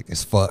toxic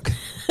as fuck.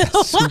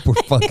 That's super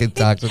fucking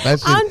toxic. That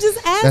shit, I'm just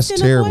asking. That's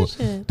terrible. A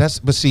question.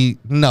 But see,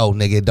 no,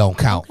 nigga, it don't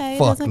count. Okay,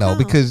 fuck no, count.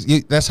 because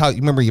that's how you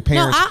remember your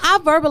parents. No, I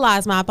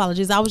verbalized my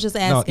apologies. I was just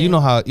asking.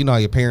 No, you know how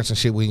your parents and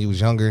shit when you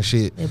was younger and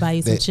shit. They buy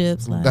you some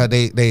chips. Like, what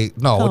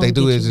they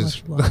do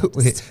is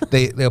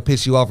they'll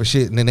piss you off and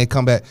shit, and then they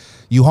come back.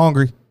 You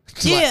hungry?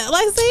 Yeah,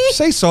 like see.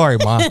 Say sorry,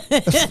 ma.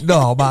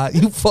 No, ma,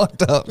 you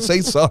fucked up.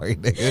 Say sorry,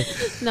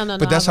 nigga. No.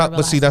 But that's how.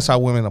 But see, that's how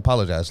women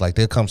apologize. Like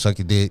they'll come suck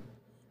your dick.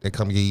 They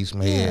come give you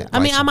some head. I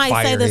mean, I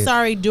might say the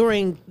sorry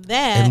during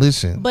that, and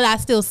listen, but I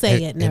still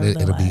say it.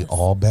 Nevertheless, it'll be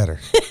all better.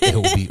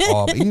 It'll be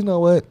all. You know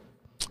what?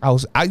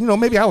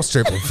 Maybe I was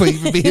tripping for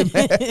even being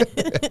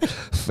mad.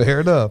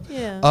 Fair enough.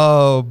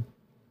 Yeah.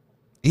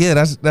 Yeah,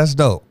 that's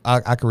dope.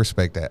 I can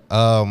respect that.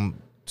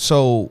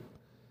 So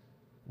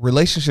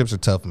relationships are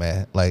tough,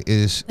 man. Like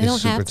it's they don't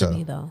super have to tough.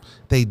 be though.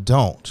 They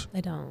don't.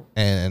 They don't.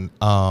 And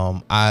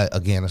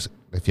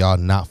if y'all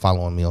not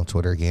following me on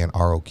Twitter again,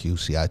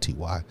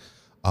 ROQCITY.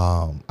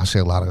 I say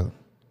a lot of,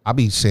 I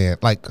be saying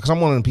like, cause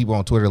I'm one of the people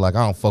on Twitter, like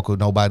I don't fuck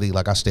with nobody.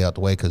 Like I stay out the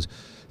way. Cause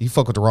you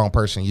fuck with the wrong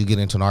person, you get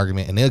into an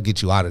argument and they'll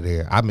get you out of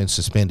there. I've been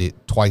suspended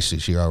twice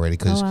this year already.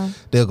 Cause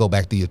they'll go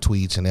back to your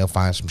tweets and they'll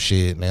find some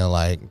shit and they'll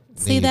like,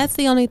 see, that's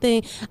the only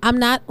thing. I'm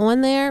not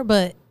on there,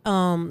 but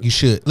you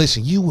should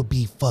listen. You would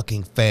be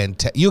fucking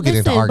fantastic. You'll get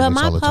into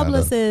arguments all the time. But my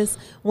publicist,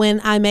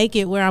 when I make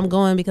it where I'm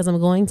going, because I'm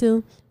going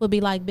to, will be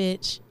like,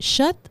 "Bitch,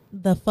 shut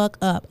the fuck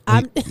up."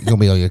 You gonna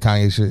be on your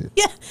Kanye shit?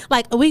 Yeah,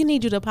 like we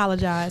need you to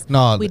apologize.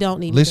 No, we don't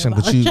need. Listen,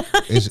 you to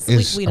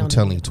but I'm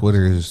telling you,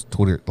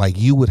 Twitter. Like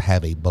you would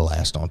have a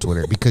blast on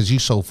Twitter because you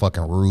so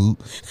fucking rude,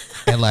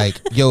 and like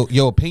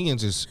your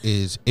opinions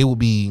is it would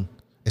be.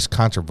 It's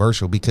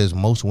controversial because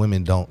most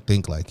women don't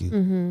think like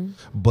you.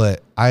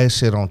 But I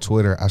said on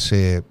Twitter, I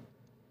said,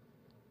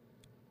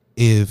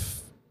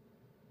 if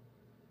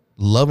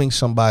loving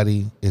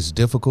somebody is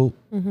difficult,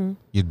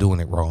 you're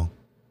doing it wrong.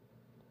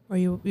 Or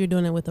you're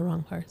doing it with the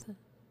wrong person.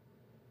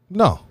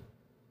 No.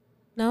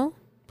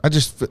 I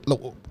just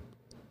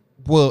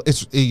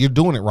you're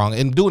doing it wrong,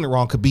 and doing it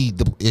wrong could be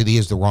it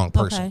is the wrong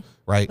person,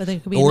 right? But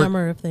there could be a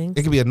number of things.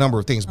 It could be a number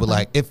of things, but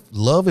like if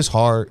love is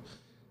hard.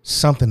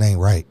 Something ain't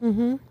right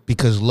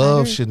because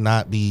love should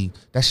be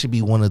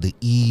one of the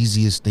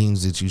easiest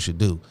things that you should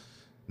do.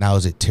 Now,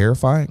 is it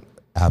terrifying?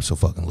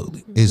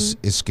 Absolutely.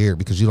 It's scary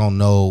because you don't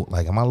know,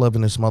 like, am I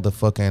loving this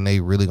motherfucker and they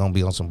really gonna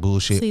be on some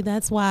bullshit? See,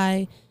 that's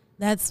why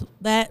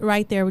that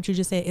right there, what you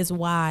just said is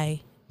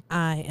why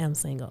I am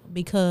single,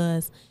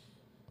 because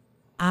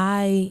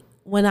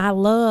when I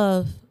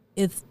love,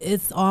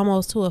 it's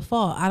almost to a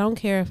fault. I don't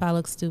care if I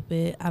look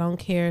stupid. I don't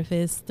care if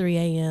it's 3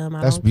 a.m.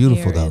 That's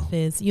beautiful, though. If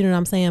it's, you know what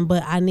I'm saying?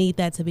 But I need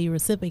that to be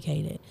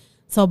reciprocated.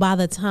 So by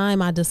the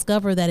time I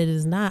discover that it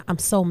is not, I'm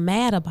so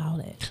mad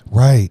about it.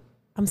 Right.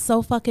 I'm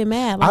so fucking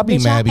mad. Like, I'll be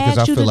mad because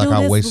I feel like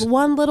I wasted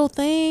one little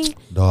thing.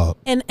 Dog.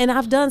 And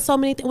I've done so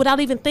many things without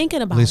even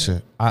thinking about it.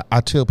 Listen,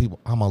 I tell people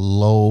I'm a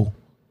low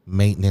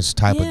maintenance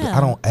type of I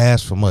don't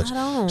ask for much. I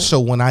don't.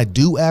 So when I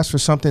do ask for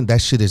something,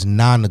 that shit is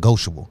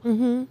non-negotiable.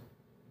 Mm-hmm.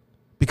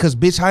 Because,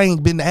 bitch, I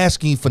ain't been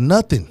asking you for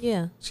nothing.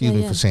 Yeah. Excuse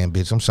me for saying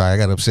bitch. I'm sorry. I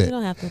got upset. You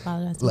don't have to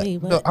apologize to like, me.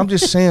 But. No, I'm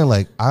just saying,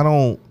 like, I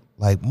don't,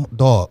 like,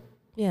 dog.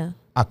 Yeah.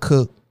 I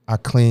cook. I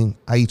clean.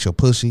 I eat your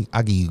pussy.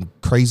 I give you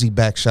crazy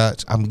back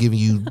shots. I'm giving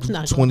you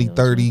 20,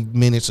 30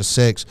 minutes of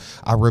sex.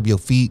 I rub your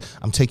feet.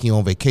 I'm taking you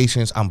on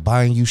vacations. I'm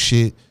buying you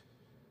shit.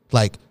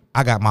 Like,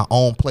 I got my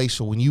own place.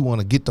 So when you want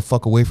to get the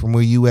fuck away from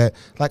where you at,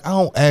 like, I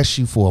don't ask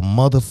you for a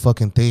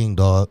motherfucking thing,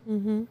 dog.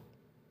 Mm-hmm.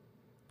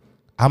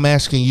 I'm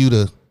asking you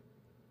to,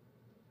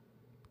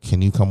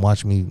 can you come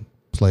watch me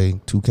play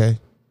 2K?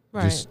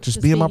 Right.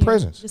 Just be in my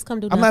presence. Just come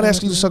do. I'm not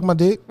asking you to suck my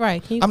dick.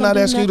 Right. Can you I'm not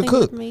asking you to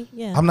cook.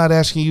 Yeah. I'm not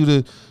asking you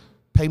to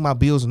pay my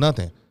bills or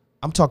nothing.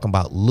 I'm talking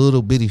about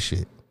little bitty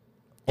shit.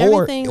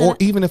 Or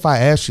even if I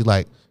ask you,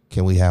 like,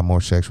 can we have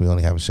more sex? We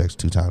only have sex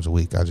 2 times a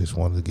week. I just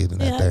wanted to get in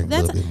that thing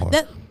a little bit more.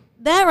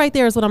 That right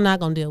there is what I'm not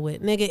gonna deal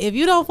with, nigga. If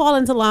you don't fall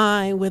into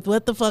line with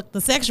what the fuck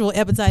the sexual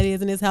appetite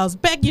is in this house,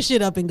 pack your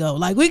shit up and go.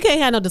 Like, we can't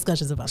have no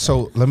discussions about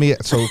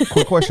that. So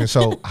quick question.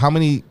 So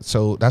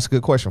that's a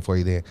good question for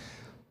you then.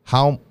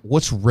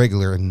 What's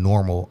regular and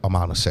normal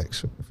amount of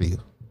sex for you?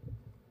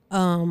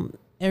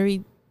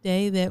 Every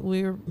day that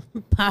we're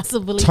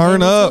possibly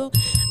turn up.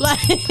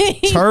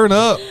 Turn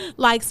up.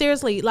 Like,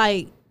 seriously,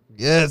 like,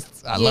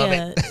 yes, I love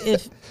it.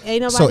 If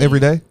ain't nobody, so every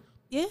day.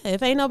 Yeah,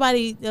 if ain't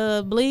nobody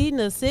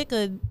bleeding or sick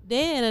or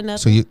dead or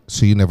nothing.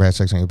 So you never had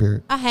sex on your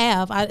period? I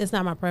have. It's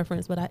not my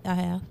preference, but I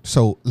have.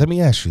 So let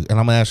me ask you, and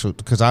I'm gonna ask you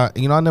because I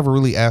never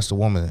really asked a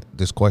woman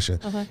this question.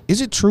 Okay.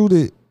 Is it true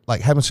that, like,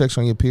 having sex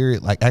on your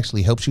period, like,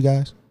 actually helps you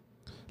guys?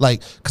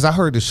 Like, because I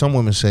heard that some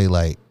women say,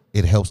 like,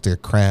 it helps their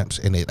cramps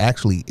and it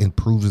actually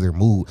improves their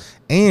mood.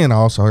 And I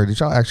also heard that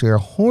y'all actually are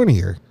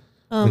hornier.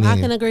 I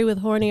can agree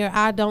with hornier.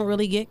 I don't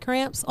really get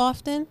cramps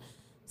often.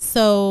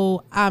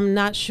 So I'm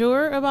not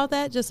sure about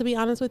that. Just to be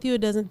honest with you,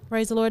 it doesn't,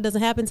 praise the Lord,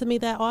 doesn't happen to me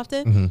that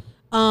often.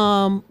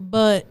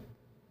 Mm-hmm.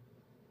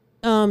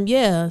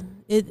 Yeah,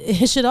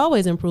 it should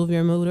always improve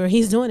your mood, or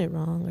he's doing it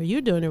wrong, or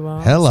you're doing it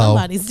wrong. Hello.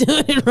 Somebody's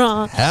doing it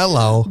wrong.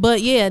 Hello.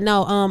 But yeah,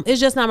 no, it's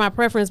just not my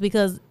preference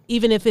because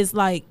even if it's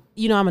like,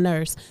 I'm a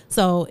nurse.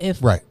 So if,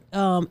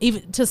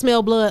 even to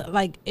smell blood,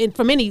 like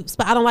from any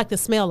spot, I don't like the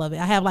smell of it.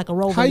 I have like a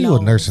roving How you nose.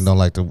 a nurse and don't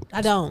like the?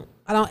 I don't.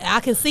 I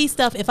can see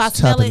stuff. If I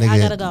smell it, I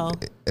gotta go.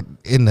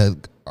 In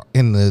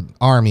the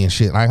army and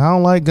shit. Like, I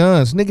don't like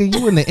guns, nigga.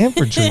 You in the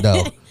infantry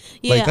though.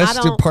 Yeah, like, that's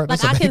I don't. The part,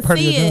 that's like, I can part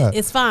see of your it. job.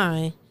 It's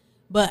fine,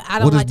 but I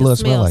don't. What does like blood the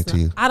smell like to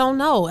you? I don't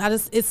know.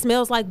 It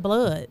smells like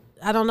blood.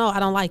 I don't know. I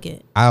don't like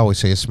it. I always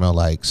say it smells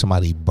like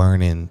somebody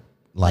burning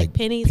like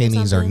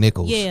pennies or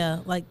nickels. Yeah,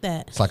 like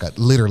that. It's like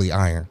literally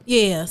iron.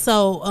 Yeah.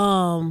 So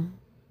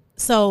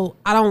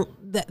I don't.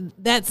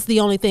 That's the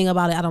only thing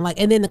about it I don't like.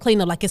 And then the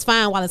cleanup, like, it's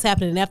fine while it's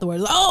happening, and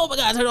afterwards, oh my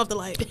God, turn off the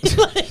light.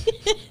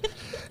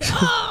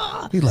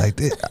 He like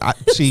that.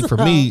 See, for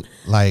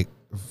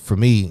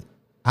me,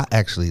 I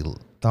actually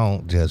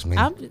don't judge me.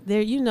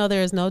 There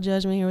is no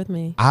judgment here with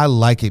me. I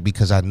like it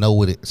because I know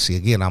what it. See,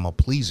 again, I'm a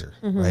pleaser,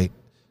 right?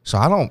 So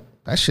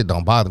that shit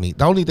don't bother me.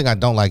 The only thing I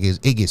don't like is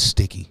it gets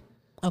sticky.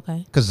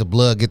 Okay. Because the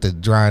blood get to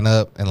drying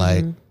up and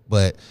like,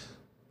 but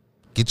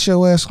get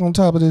your ass on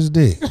top of this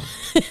dick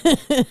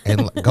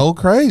and go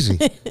crazy.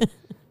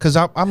 Cause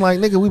I'm like,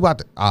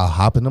 nigga, I'll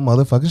hop in the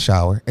motherfucking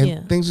shower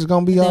and things is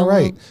gonna be all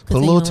right. Put a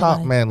little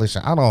top, man.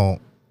 Listen, I'm a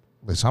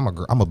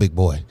big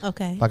boy.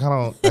 Okay. Like,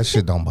 that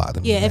shit don't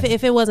bother me. Yeah.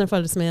 If it wasn't for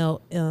the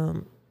smell, I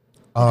don't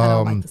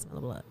like the smell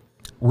of blood.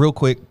 Real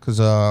quick, cause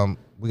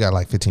we got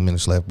like 15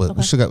 minutes left, but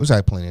we still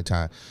got plenty of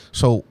time.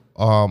 So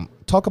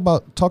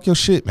talk your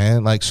shit,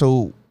 man. Like,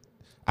 so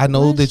I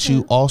know that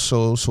you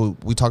also, so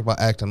we talked about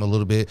acting a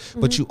little bit,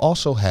 but you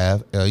also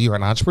have, you're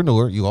an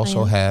entrepreneur. You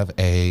also have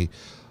a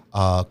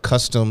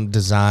custom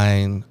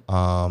design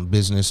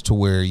business to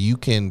where you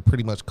can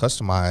pretty much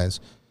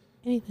customize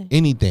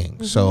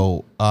anything.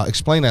 So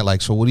explain that.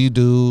 Like, so what do you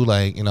do?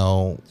 Like,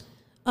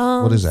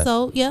 what is that?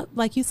 So,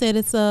 like you said,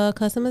 it's a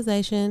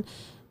customization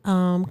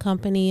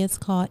company. It's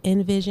called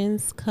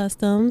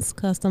ENVISIONKUSTOMS,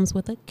 customs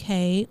with a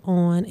K,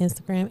 on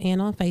Instagram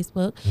and on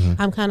Facebook.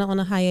 I'm kind of on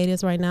a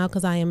hiatus right now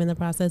because I am in the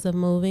process of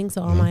moving,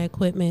 so all my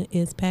equipment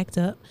is packed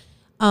up.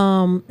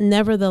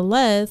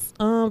 Nevertheless,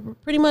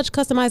 pretty much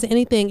customizing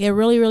anything. It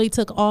really, really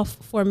took off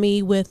for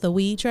me with the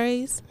weed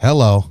trays.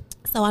 Hello.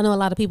 So I know a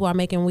lot of people are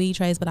making weed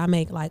trays, but I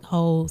make like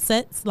whole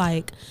sets,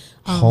 like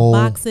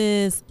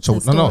boxes. So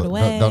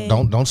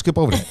don't skip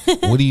over that.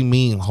 What do you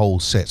mean whole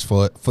sets?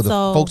 For the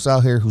folks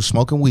out here who's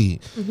smoking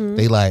weed,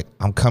 they like,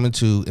 I'm coming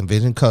to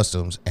Envision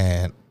Customs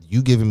and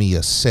you giving me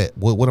a set.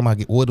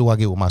 What do I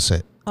get with my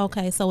set?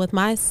 Okay, so with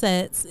my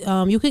sets,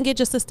 you can get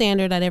just the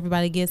standard that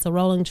everybody gets: a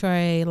rolling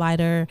tray,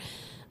 lighter,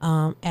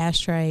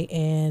 ashtray,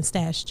 and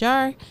stash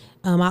jar.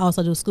 I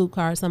also do scoop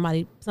cards.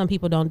 Some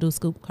people don't do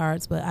scoop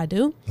cards, but I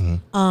do.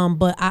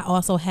 But I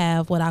also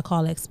have what I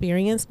call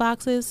experience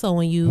boxes. So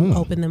when you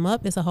open them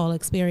up, it's a whole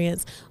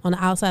experience. On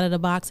the outside of the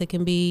box, it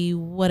can be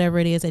whatever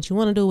it is that you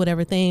want to do,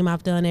 whatever theme.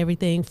 I've done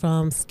everything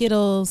from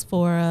Skittles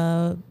for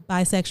a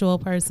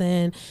bisexual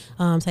person,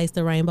 taste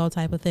the rainbow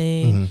type of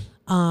thing.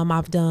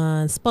 I've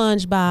done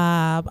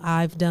SpongeBob.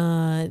 I've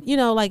done,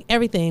 like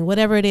everything,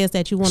 whatever it is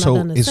that you want. So I've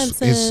done the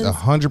Simpsons. It's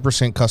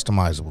 100%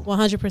 customizable.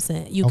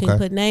 100%. You can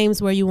put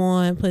names where you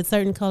want, put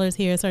certain colors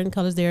here, certain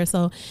colors there.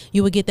 So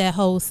you would get that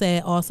whole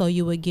set. Also,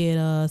 you would get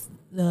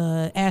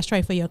the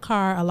ashtray for your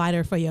car, a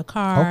lighter for your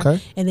car,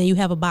 and then you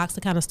have a box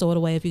to kind of store it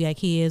away if you got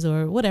kids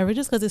or whatever,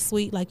 just because it's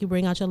sweet. Like you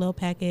bring out your little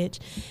package.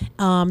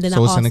 Then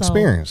so it's an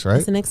experience, right?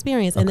 It's an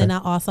experience. And then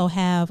I also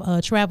have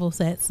a travel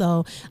set.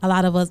 So a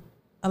lot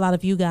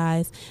of you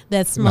guys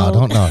that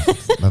smoke. No.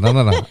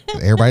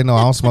 Everybody know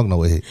I don't smoke no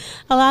weed.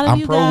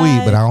 I'm pro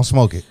weed, but I don't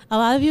smoke it. A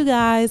lot of you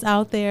guys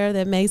out there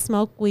that may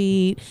smoke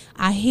weed,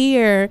 I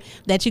hear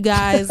that you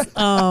guys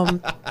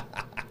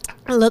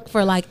look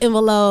for like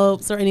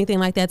envelopes or anything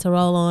like that to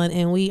roll on,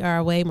 and we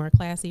are way more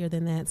classier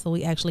than that. So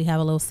we actually have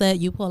a little set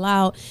you pull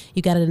out.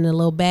 You got it in a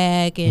little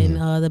bag,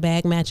 and the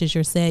bag matches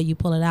your set. You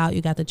pull it out.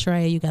 You got the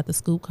tray. You got the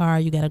scoop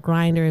card. You got a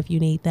grinder if you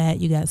need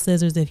that. You got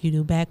scissors if you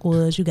do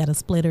backwoods. You got a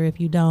splitter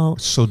if you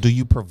don't. So do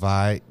you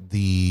provide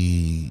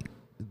the...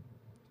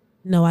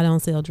 No, I don't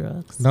sell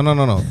drugs. No.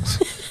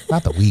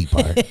 Not the weed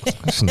part.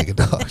 This nigga,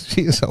 dog.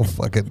 She is so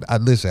fucking...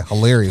 listen,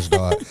 hilarious,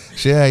 dog.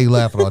 Shit, how you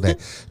laughing all day.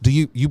 Do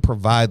you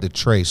provide the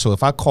tray? So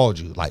if I called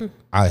you, like,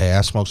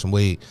 I smoke some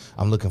weed.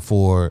 I'm looking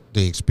for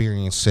the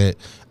experience set.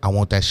 I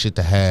want that shit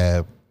to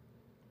have,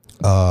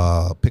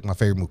 pick my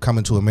favorite movie,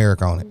 Coming to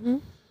America on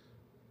it.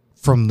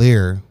 From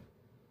there...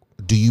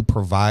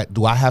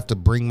 do I have to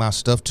bring my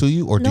stuff to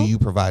you, or do you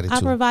provide it?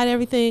 I provide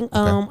everything.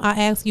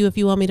 I ask you if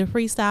you want me to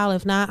freestyle.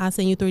 If not, I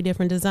send you 3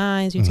 different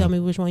designs. You tell me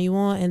which one you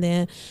want, and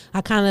then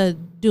I kind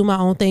of do my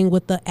own thing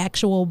with the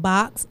actual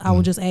box. I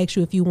will just ask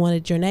you if you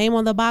wanted your name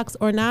on the box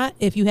or not.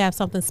 If you have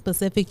something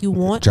specific you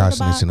want, Josh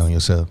snitching on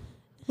yourself.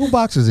 Who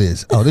box is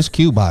this? Oh, this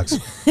Q box.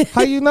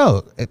 How you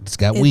know? It's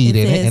got weed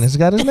in it, and it's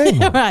got his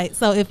name on it. Right.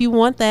 So if you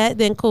want that,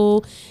 then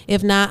cool.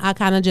 If not, I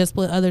kind of just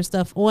put other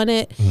stuff on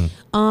it.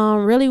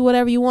 Really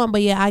whatever you want.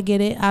 But yeah, I get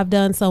it. I've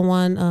done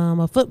someone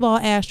a football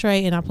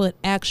ashtray, and I put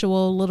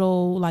actual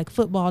little like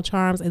football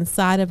charms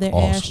inside of their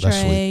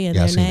ashtray and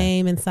their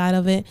name inside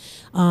of it.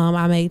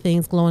 I made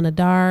things glow in the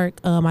dark.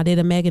 I did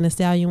a Megan Thee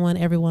Stallion one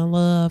everyone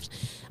loved.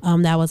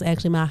 That was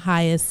actually my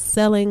highest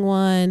selling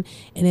one,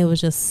 and it was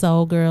just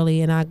so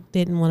girly, and I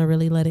didn't want to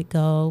really let it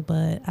go, but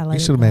I let it go. You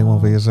should have made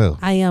one for yourself.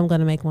 I am going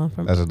to make one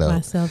for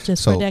myself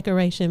just for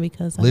decoration,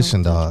 because I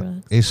listen, don't dog,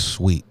 drugs. It's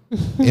sweet.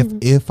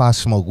 if I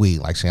smoke weed,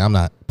 like say I'm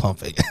not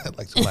pumping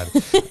like somebody.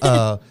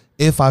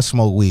 If I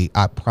smoke weed,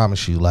 I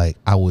promise you, like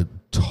I would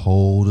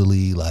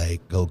totally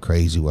like go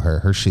crazy with her.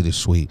 Her shit is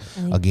sweet.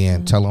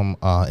 Again, tell them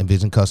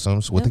Envision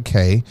Customs with a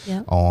K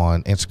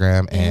on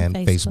Instagram and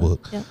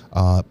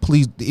Facebook.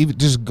 Please even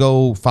just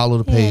go follow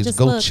the page.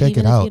 Go check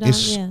it out.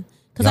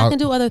 Because I can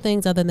do other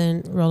things other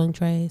than rolling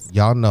trays.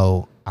 Y'all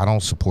know I don't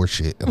support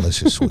shit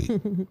unless it's sweet.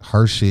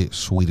 Her shit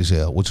sweet as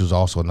hell, which was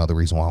also another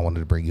reason why I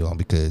wanted to bring you on,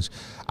 because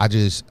I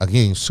just,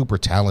 again, super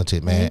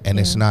talented, man. And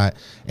it's not,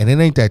 and it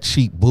ain't that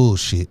cheap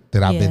bullshit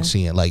that I've been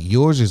seeing. Like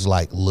yours is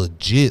like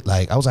legit.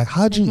 Like I was like,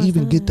 how'd you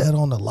even get that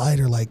on the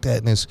lighter like that?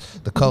 And it's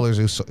the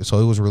colors. So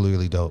it was really,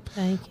 really dope.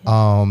 Thank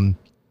you.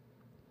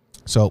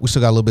 So we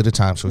still got a little bit of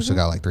time. So we still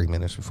got like 3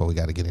 minutes before we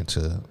got to get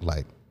into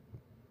like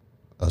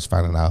us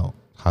finding out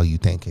how you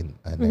think in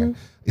there.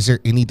 Is there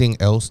anything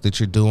else that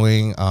you're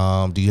doing?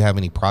 Do you have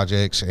any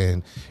projects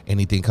and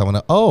anything coming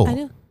up? Oh, I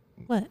do.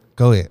 What?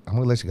 Go ahead. I'm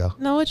gonna let you go.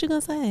 No, what you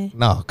gonna say?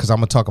 No, because I'm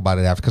gonna talk about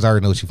it after, because I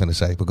already know what you're finna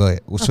say. But go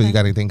ahead. So you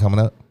got anything coming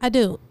up? I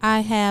do.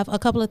 I have a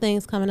couple of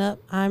things coming up.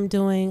 I'm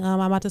doing. I'm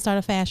about to start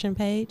a fashion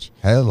page.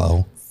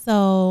 Hello.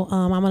 So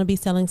I'm gonna be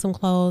selling some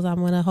clothes. I'm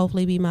gonna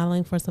hopefully be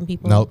modeling for some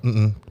people. No,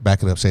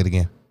 back it up. Say it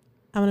again.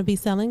 I'm gonna be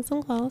selling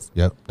some clothes.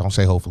 Yep. Don't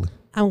say hopefully.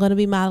 I'm gonna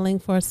be modeling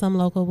for some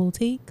local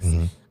boutiques.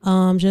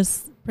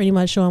 Just pretty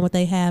much showing what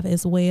they have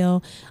as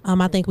well.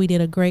 I think we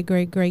did a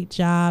great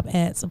job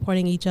at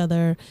supporting each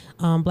other.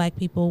 Black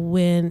people,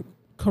 when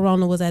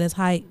Corona was at its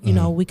height, you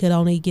know, we could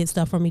only get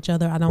stuff from each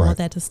other. I don't want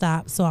that to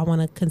stop. So I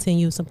want to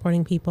continue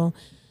supporting people.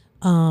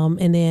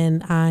 And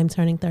then I'm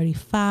turning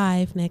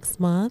 35 next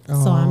month.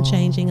 So I'm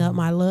changing up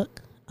my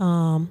look.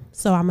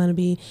 So I'm going to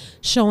be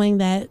sharing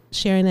that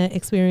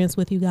experience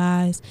with you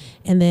guys.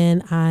 And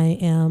then I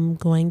am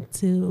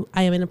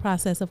in the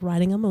process of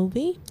writing a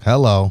movie.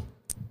 Hello.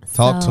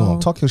 Talk to him.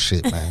 Talk your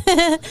shit, man.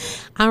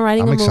 I'm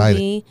writing a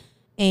movie,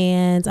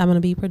 and I'm going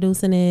to be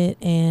producing it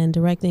and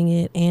directing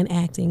it and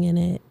acting in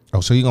it. Oh,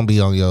 so you're going to be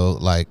on your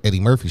like Eddie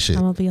Murphy shit.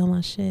 I'm going to be on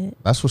my shit.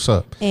 That's what's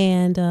up.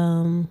 And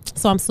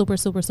so I'm super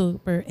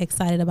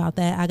excited about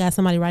that. I got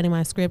somebody writing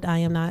my script. I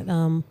am not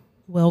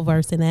well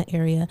versed in that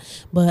area.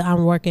 But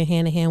I'm working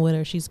hand in hand with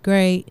her. She's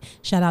great.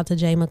 Shout out to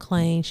Jay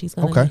McClain. She's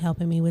going to be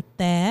helping me with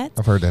that.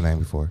 I've heard that name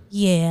before.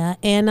 Yeah,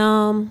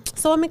 and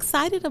so I'm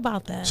excited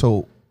about that.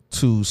 So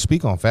to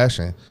speak on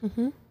fashion,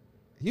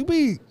 you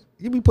be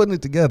putting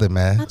it together,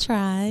 man. I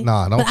try.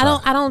 Nah, don't. But try.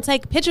 I don't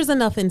take pictures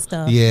enough and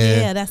stuff.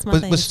 Yeah, that's my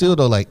thing. But still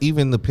though, like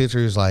even the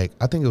pictures, like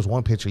I think it was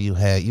one picture you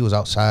was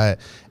outside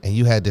and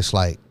you had this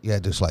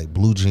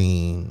blue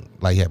jean,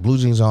 like you had blue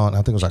jeans on. I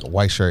think it was like a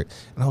white shirt,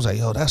 and I was like,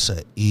 yo, that's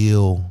a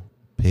ill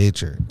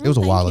picture. It was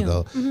a while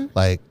ago,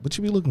 like, but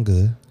you be looking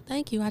good.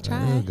 Thank you. I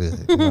try.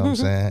 Good. You know what I'm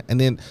saying? And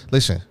then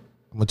listen,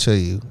 I'm gonna tell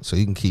you so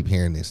you can keep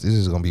hearing this. This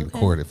is gonna be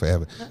recorded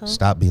forever.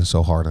 Stop being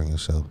so hard on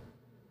yourself.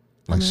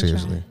 Like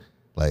seriously.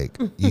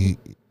 Try.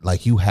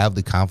 Like you have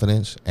the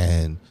confidence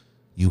and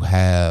you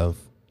have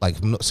like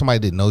somebody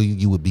didn't know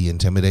you would be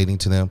intimidating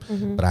to them,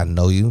 but I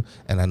know you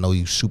and I know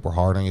you super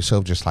hard on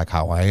yourself just like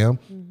how I am,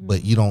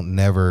 but you would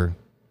never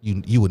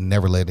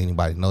let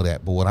anybody know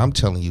that. But what I'm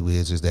telling you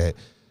is that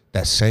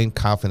same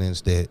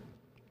confidence that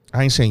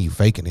I ain't saying you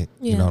faking it,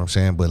 you know what I'm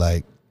saying, but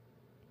like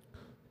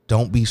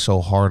don't be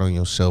so hard on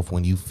yourself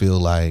when you feel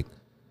like,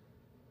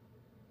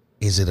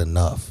 is it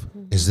enough?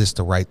 Is this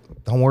the right?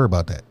 Don't worry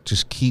about that.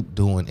 Just keep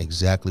doing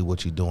exactly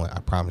what you're doing. I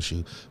promise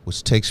you.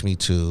 Which takes me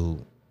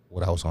to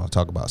what I was going to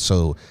talk about.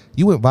 So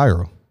you went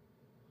viral.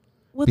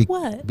 With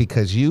what?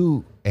 Because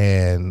you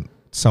and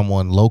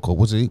someone local.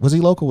 Was he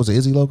local?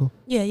 Is he local?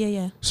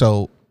 Yeah.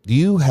 So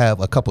you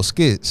have a couple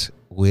skits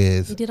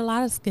with. We did a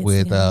lot of skits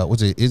with.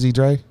 Was it Izzy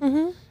Dre?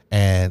 Mm-hmm.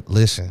 And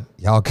listen,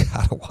 y'all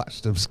gotta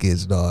watch them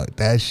skits, dog.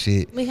 That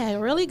shit. We had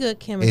really good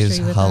chemistry.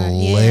 Is with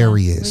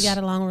hilarious. Her. Yeah, we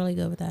got along really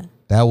good with that.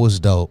 That was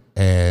dope,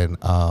 and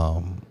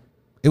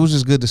it was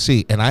just good to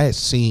see. And I had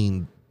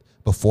seen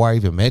before I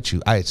even met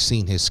you, I had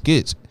seen his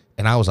skits,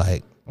 and I was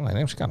like,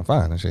 damn, she's kind of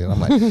fine and shit.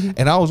 I'm like,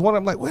 and I was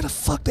wondering, like, where the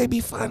fuck they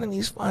be finding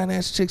these fine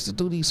ass chicks to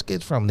do these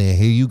skits from? Then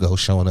here you go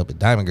showing up at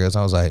Diamond Girls.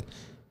 I was like,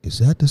 is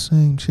that the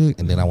same chick?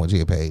 And then I went to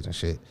your page and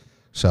shit.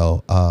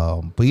 So,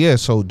 but yeah.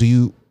 So,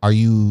 are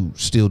you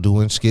still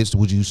doing skits?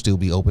 Would you still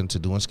be open to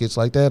doing skits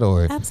like that,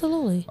 or?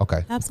 Absolutely.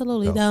 Okay.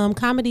 Absolutely.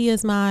 Comedy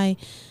is my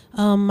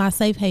my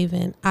safe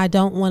haven. I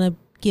don't want to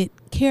get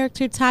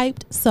character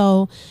typed,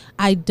 so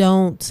I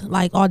don't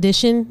like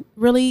audition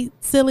really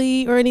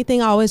silly or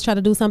anything. I always try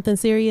to do something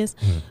serious,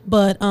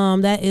 but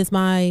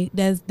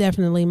that's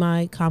definitely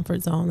my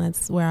comfort zone.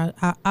 That's where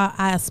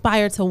I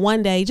aspire to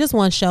one day, just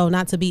one show,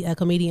 not to be a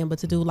comedian, but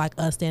to do like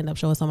a stand-up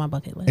show. It's on my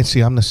bucket list. And see,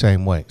 I'm the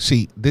same way.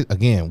 See,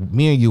 again,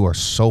 me and you are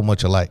so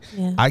much alike.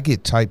 Yeah. I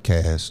get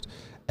typecast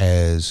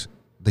as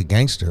the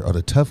gangster or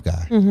the tough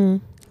guy,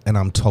 and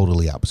I'm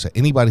totally opposite.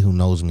 Anybody who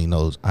knows me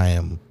knows I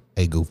am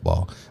a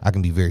goofball. I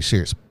can be very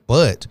serious,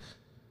 but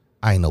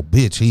I ain't no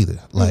bitch either.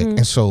 Like,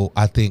 and so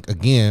I think,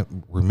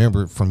 again,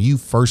 remember from you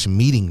first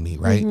meeting me,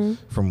 right?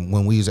 From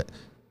when we was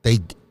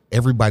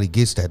everybody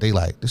gets that. They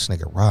like, this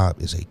nigga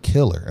Rob is a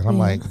killer. And I'm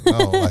like,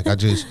 no, like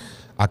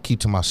I keep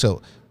to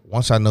myself.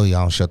 Once I know you,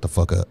 I don't shut the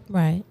fuck up.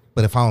 Right.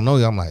 But if I don't know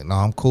you, I'm like, no,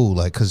 I'm cool.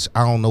 Like, cause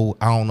I don't know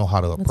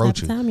how to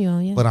approach you. Time you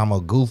on, yeah. But I'm a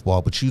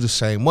goofball. But you the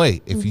same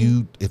way. If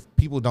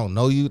people don't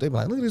know you, they be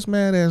like, look at this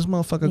mad ass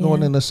motherfucker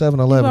going in the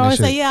 7-Eleven. People always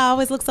say, I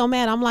always look so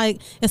mad. I'm like,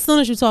 as soon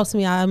as you talk to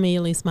me, I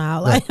immediately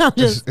smile. Like, I'm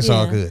just, it's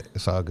all good.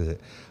 It's all good.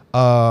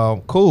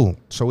 Cool.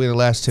 So we're in the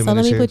last 10 minutes. So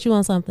let me here. put you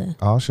on something.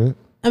 Oh shit.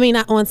 I mean,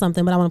 not on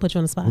something, but I want to put you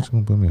on the spot. What you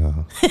gonna put me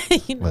on?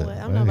 You know what?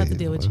 I'm not about to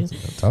deal with you.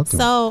 Talk to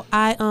so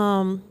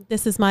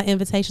this is my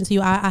invitation to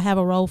you. I have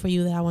a role for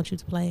you that I want you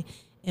to play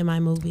in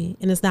my movie,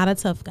 and it's not a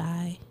tough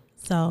guy.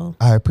 So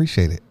I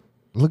appreciate it.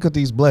 Look at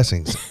these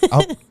blessings.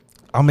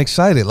 I'm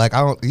excited. Like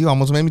you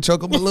almost made me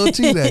choke up a little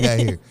tea that guy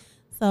here.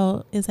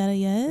 So is that a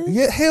yes?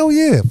 Yeah, hell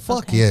yeah.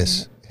 Fuck okay.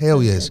 Yes.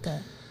 Hell yes. Good.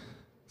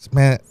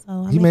 Man,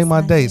 so you made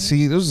my date.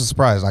 See, it was a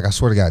surprise. Like, I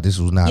swear to God, this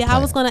was not planned. I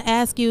was going to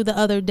ask you the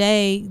other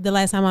day, the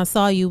last time I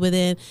saw you, but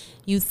then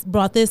you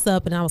brought this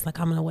up, and I was like,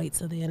 I'm going to wait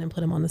till then and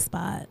put him on the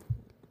spot.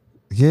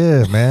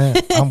 Yeah, man.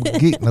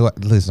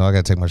 Listen, I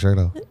got to take my shirt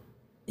off.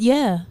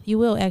 Yeah, you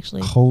will,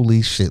 actually.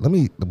 Holy shit.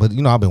 But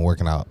I've been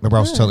working out. Remember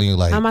I was telling you,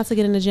 like. I'm about to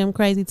get in the gym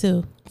crazy,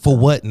 too. For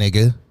what,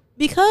 nigga?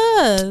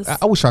 Because.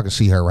 I wish I could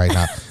see her right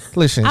now.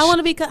 Listen. I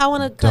want to cut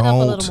up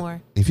a little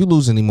more. If you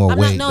lose any more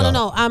weight.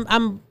 No.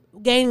 I'm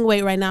gaining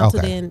weight right now to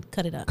then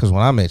cut it up. Because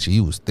when I met you,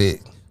 you was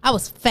thick. I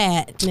was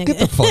fat, nigga. Get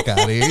the fuck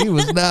out of here. You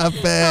was not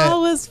fat. I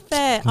was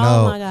fat. No.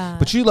 Oh my God.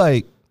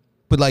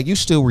 But you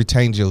still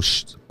retained your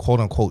quote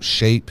unquote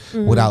shape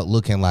without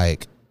looking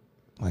like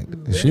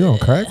is she on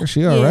crack or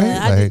she all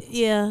right?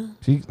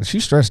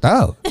 She's stressed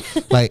out.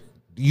 Like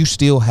you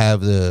still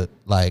have the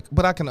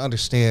but I can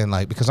understand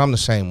because I'm the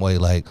same way.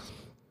 Like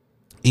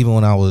even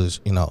when I was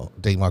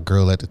dating my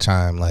girl at the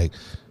time,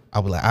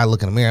 I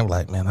look in the mirror, I'm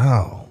like, man,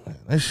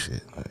 this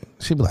shit.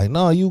 She'd be like,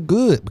 no, you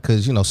good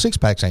because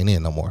 6-packs ain't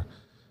in no more.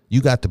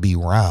 You got to be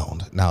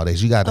round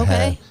nowadays. You got to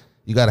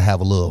have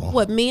a little.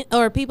 What, men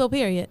or people?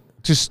 Period.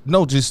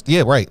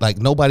 Right. Like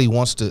nobody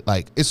wants to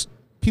it's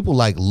people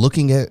like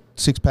looking at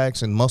six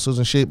packs and muscles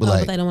and shit, but but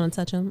like they don't want to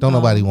touch them. don't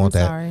nobody want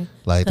I'm that. Sorry.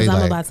 Like because they I'm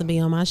like, about to be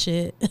on my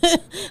shit.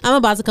 I'm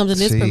about to come to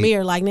this See.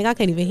 premiere. Like, nigga, I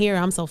can't even hear.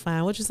 I'm so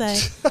fine. What you say?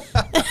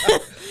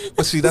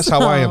 but see, that's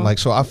how I am. Like,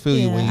 so I feel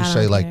you Yeah, when you I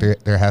say don't like care.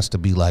 there has to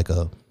be like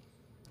a,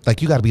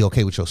 like you got to be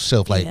okay with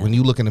yourself. Like Yeah. when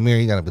you look in the mirror,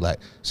 you got to be like,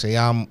 say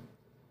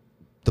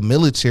the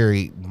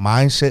military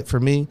mindset for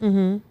me.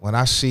 Mm-hmm. When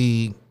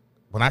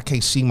I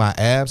can't see my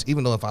abs,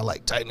 even though if I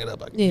like tighten it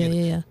up, I can get it.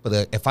 Yeah.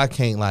 But if I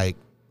can't like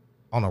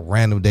on a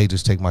random day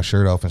just take my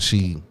shirt off and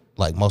see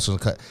like muscles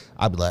cut,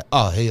 I'd be like,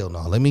 oh hell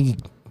no, let me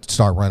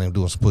start running,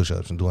 doing some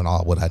push-ups and doing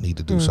all what I need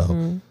to do.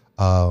 Mm-hmm.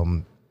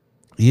 So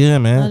yeah, I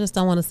man, just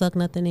don't want to suck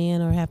nothing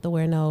in or have to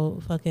wear no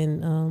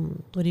fucking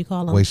what do you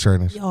call them? waist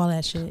trainers. All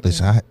that shit.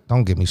 Listen,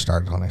 don't get me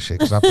started on that shit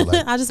because I feel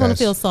like I just want to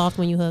feel soft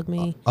when you hug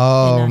me and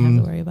not have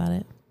to worry about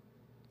it.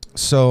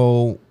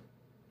 So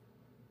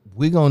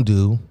we're gonna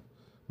do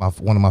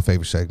one of my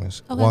favorite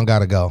segments. Okay. One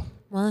gotta go.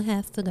 One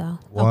has to go.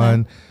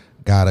 One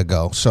gotta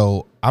go.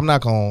 So I'm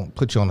not gonna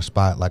put you on the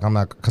spot. Like I'm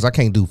not, because I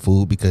can't do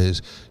food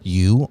because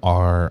you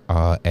are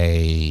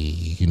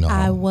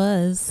I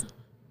was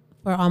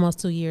for almost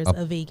 2 years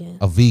a vegan.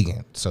 A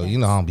vegan. So Yes. you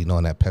know I don't be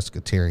knowing that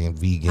pescatarian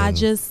vegan. I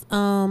just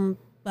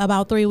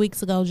about 3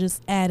 weeks ago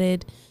just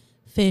added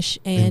fish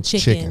and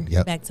chicken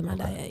yep. back to my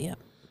diet. Yep.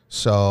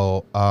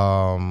 So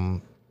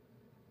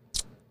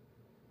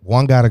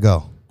one gotta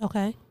go.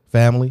 Okay.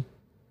 Family,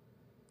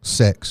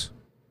 sex,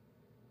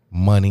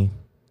 money,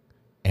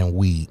 and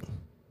weed.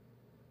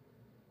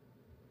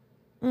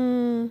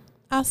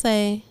 I'll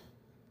say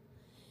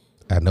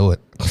I know it.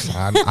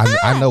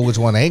 I know which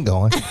one ain't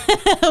going.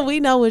 we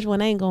know which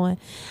one ain't going.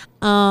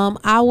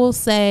 I'll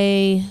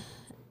say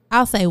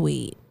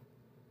weed.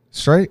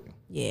 Straight?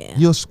 Yeah.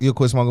 You'll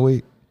quit smoking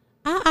weed?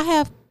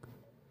 I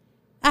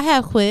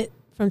have quit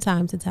from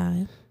time to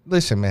time.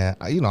 Listen, man,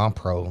 I'm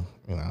pro.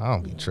 I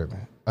don't be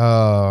tripping.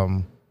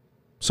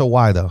 So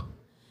why though?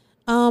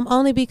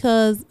 Only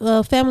because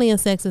family and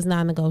sex is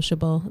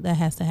non-negotiable. That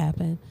has to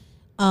happen.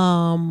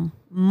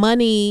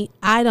 Money,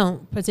 I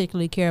don't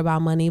particularly care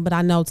about money, but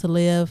I know to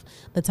live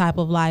the type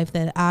of life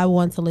that I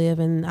want to live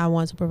and I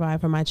want to provide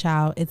for my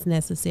child, it's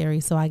necessary.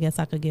 So I guess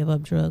I could give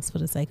up drugs for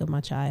the sake of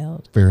my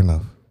child. Fair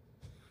enough.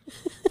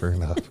 Fair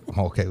enough.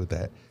 I'm okay with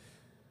that.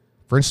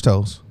 French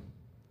toast,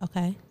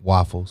 Okay.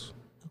 waffles,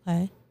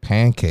 Okay.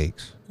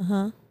 pancakes,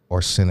 Uh-huh.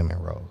 or cinnamon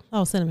rolls.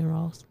 Oh, cinnamon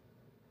rolls.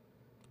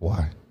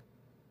 Why?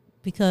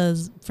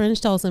 Because French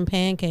toast and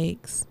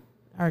pancakes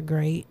are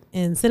great.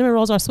 And cinnamon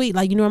rolls are sweet.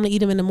 Like you normally eat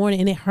them in the morning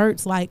and it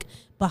hurts like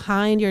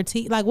behind your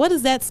teeth. Like what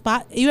is that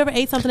spot? You ever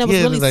ate something that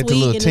was really like sweet?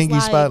 the little and tingy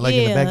it's spot like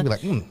in the back. You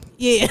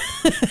be like,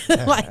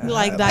 Yeah.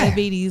 like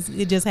diabetes.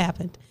 It just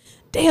happened.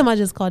 Damn, I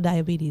just called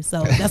diabetes.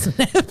 So that's what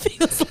that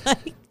feels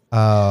like.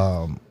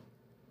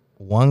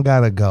 One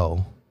gotta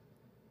go.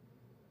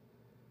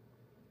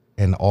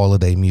 And all of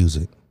their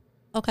music.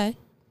 Okay.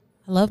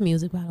 I love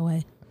music, by the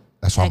way.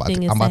 That's why I'm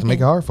about to make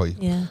it hard for you.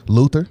 Yeah.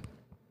 Luther,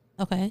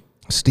 Okay.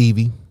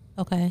 Stevie,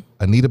 Okay.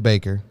 Anita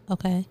Baker,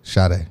 Okay.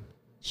 Sade.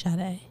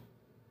 Sade.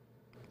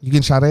 You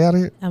getting Sade out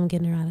of here? I'm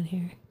getting her out of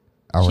here.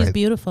 All She's right.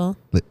 beautiful.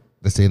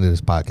 That's the end of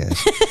this podcast.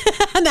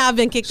 Now I've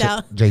been kicked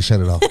out. Jay, shut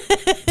it off.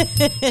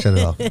 Shut it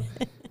off.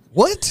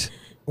 What?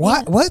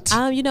 What? What?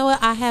 You know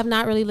what? I have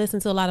not really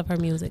listened to a lot of her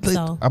music.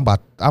 So I'm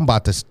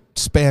about to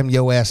spam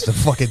your ass to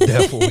fucking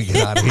death when we get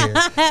out of here.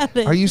 I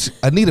haven't. Are you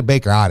Anita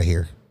Baker out of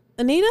here?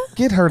 Anita?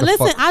 Get her to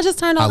Listen, fuck. I just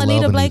turned I on love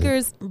Anita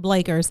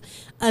Anita.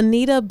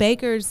 Anita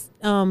Baker's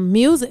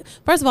music.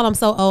 First of all, I'm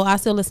so old. I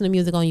still listen to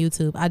music on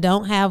YouTube. I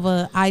don't have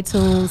a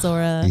iTunes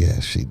or a Yeah,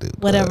 she do.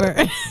 whatever.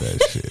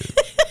 That shit.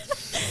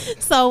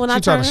 So when She I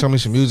tried turn to show me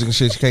some music and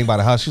shit. She came by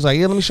the house. She's like,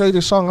 yeah, let me show you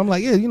this song. I'm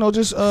like, yeah,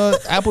 just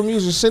Apple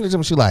Music, send it to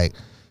me. She like,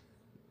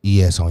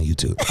 yes, on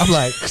YouTube. I'm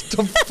like,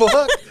 the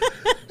fuck?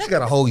 She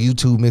got a whole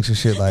YouTube mix and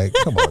shit. Like,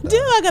 come on, Dude,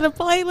 I got a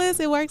playlist.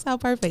 It works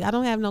out perfect. I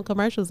don't have no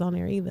commercials on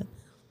there either.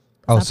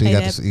 Oh, I so you pay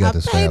got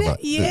that- the I spam. paid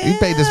it, You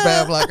paid the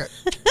spam like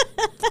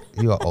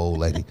you an old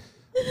lady.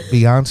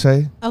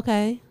 Beyonce,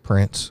 Okay.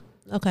 Prince,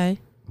 Okay.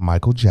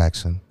 Michael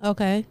Jackson,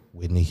 Okay.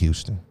 Whitney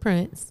Houston.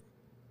 Prince.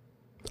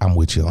 I'm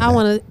with you on I that.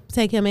 want to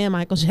take him and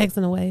Michael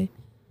Jackson away.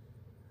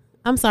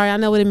 I'm sorry. I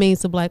know what it means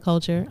to black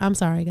culture. I'm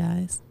sorry,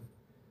 guys.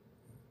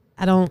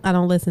 I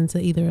don't listen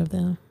to either of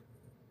them.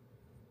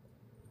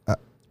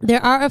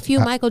 There are a few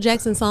Michael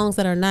Jackson songs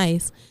that are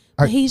nice.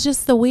 But he's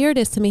just the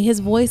weirdest to me. His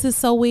voice is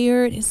so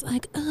weird. It's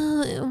like,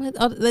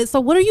 so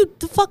what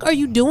the fuck are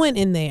you doing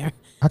in there?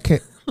 I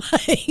can't.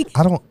 Like,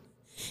 I don't.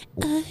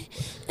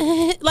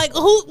 like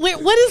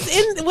where's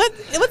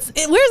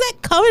that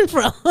coming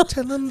from?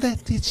 Tell them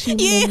that it's human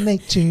Yeah.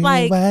 nature.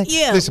 Like, right?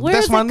 yeah, Listen, where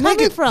that's is my it coming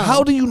nigga. from?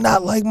 How do you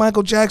not like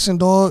Michael Jackson,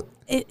 dog?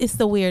 It's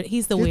the weird.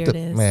 He's the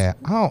weirdest. Man,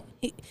 I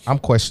don't. I'm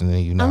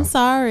questioning you now. I'm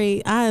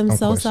sorry. I am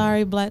so questioning.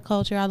 sorry, black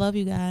culture. I love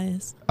you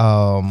guys.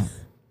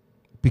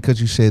 Because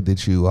you said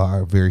that you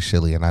are very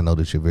silly, and I know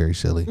that you're very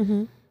silly.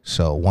 Mm-hmm.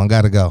 So one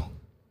got to go.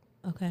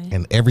 Okay.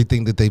 And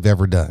everything that they've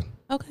ever done.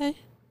 Okay.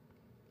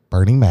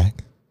 Bernie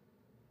Mac,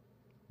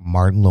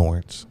 Martin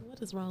Lawrence,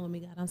 What is wrong with me,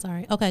 God? I'm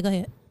sorry. Okay, go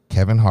ahead.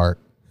 Kevin Hart,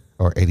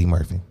 or Eddie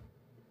Murphy?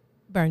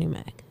 Bernie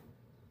Mac.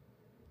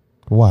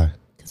 Why?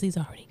 Because he's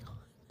already gone.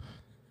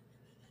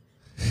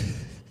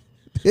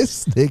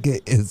 This nigga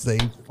is a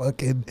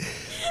fucking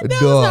No, dog.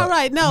 it's not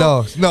right.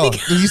 No.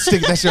 You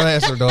stick. That's your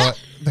answer, dog.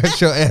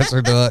 That's your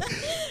answer, dog.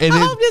 And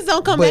I hope this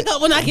don't come back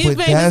up when I get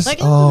famous. Like,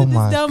 oh this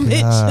my dumb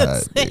bitch God,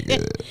 just said.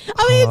 nigga.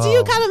 I mean,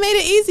 you kind of made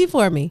it easy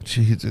for me.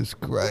 Jesus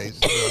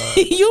Christ, dog.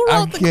 You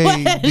wrote the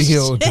can't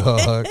deal, question.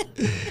 dog.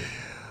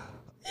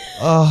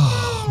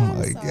 Oh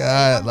my sorry.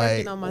 God! I'm Like,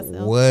 working on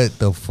myself. what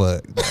the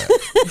fuck? dog?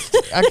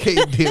 I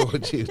can't deal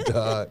with you,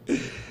 dog.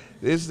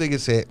 This nigga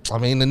said, I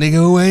mean, the nigga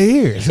who ain't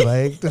here.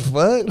 Like, the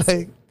fuck?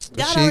 Like,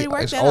 God already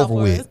worked it's that out over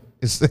for with.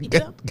 us. It's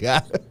Yeah.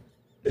 God.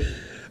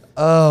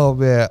 Oh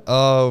man.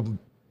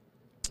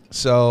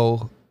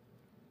 So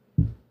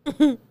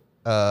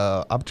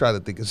I'm trying to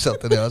think of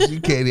something else.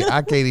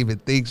 I can't even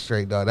think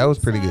straight, dog. That was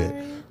pretty good.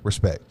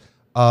 Respect.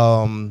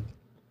 All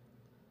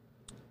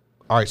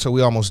right, so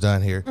we almost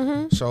done here.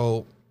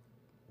 So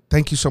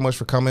thank you so much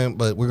for coming,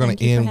 but we're gonna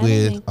end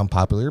with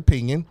unpopular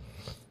opinion.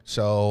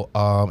 So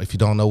if you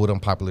don't know what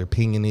unpopular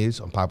opinion is,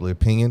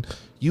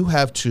 you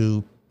have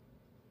to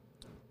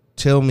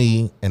tell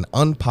me an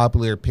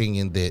unpopular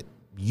opinion that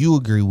you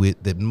agree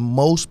with that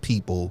most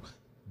people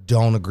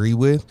don't agree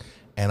with,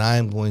 and I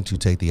am going to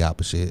take the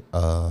opposite.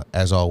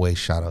 As always,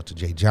 shout out to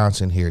Jay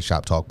Johnson here at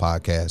Shop Talk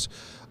Podcast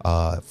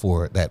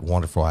for that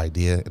wonderful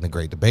idea and a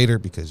great debater,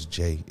 because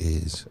Jay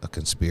is a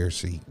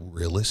conspiracy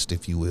realist,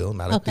 if you will,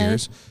 not a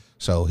theorist.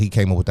 So he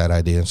came up with that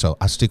idea, and so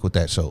I stick with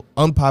that. So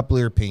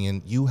unpopular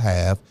opinion, you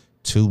have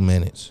 2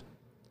 minutes.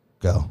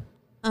 Go.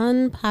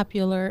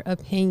 Unpopular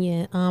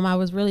opinion. I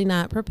was really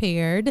not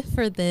prepared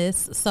for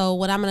this. So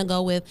what I'm going to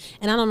go with,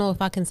 and I don't know if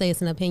I can say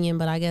it's an opinion,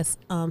 but I guess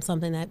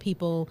something that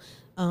people,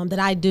 that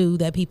I do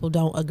that people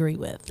don't agree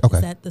with. Okay.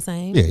 Is that the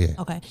same? Yeah.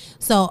 Okay.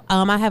 So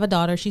I have a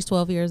daughter. She's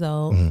 12 years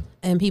old.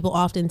 And people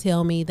often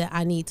tell me that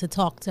I need to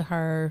talk to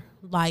her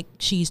like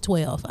she's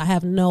 12. I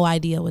have no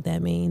idea what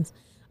that means.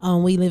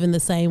 We live in the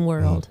same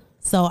world.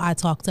 So I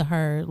talk to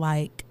her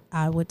like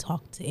I would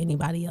talk to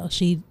anybody else.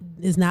 She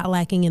is not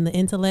lacking in the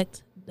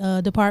intellect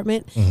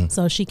department,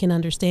 so she can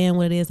understand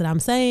what it is that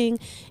I'm saying,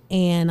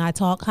 and I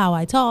talk how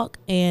I talk,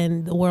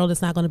 and the world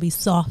is not going to be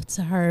soft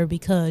to her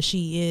because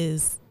she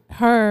is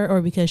her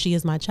or because she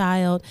is my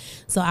child.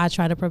 So I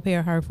try to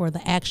prepare her for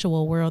the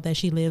actual world that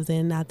she lives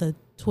in, not the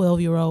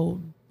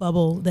 12-year-old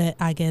bubble that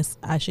I guess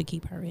I should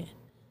keep her in.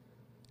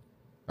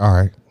 All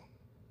right.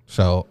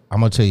 So I'm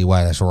going to tell you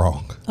why that's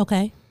wrong.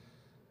 Okay.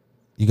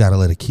 You got to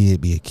let a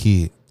kid be a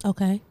kid.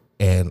 Okay.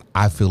 And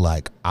I feel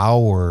like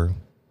our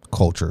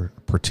culture,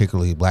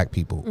 particularly black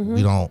people,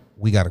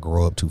 we got to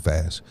grow up too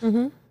fast.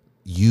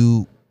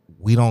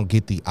 We don't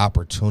get the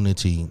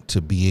opportunity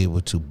to be able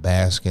to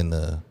bask in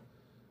the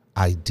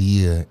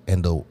idea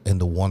and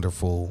the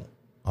wonderful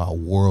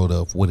world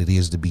of what it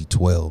is to be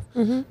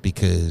 12,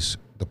 because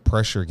the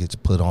pressure gets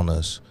put on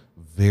us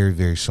very,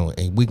 very soon.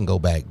 And we can go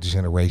back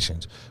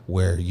generations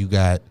where you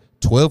got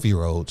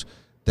 12-year-olds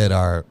that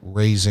are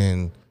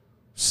raising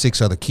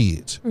 6 other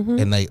kids,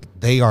 and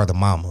they are the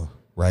mama,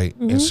 right?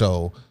 And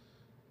so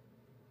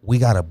we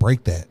got to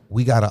break that.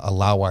 We got to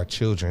allow our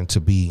children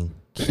to be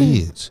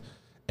kids.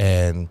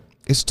 And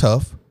it's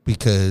tough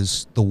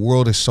because the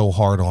world is so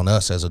hard on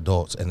us as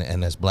adults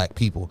and as black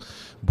people,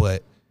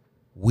 but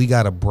we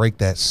got to break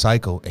that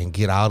cycle and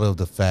get out of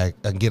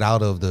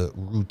the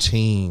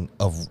routine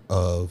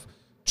of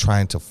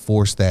trying to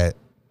force that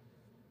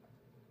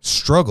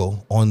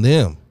struggle on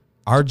them.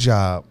 Our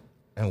job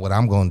and what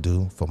I'm going to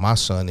do for my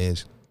son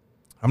is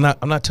I'm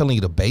not telling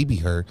you to baby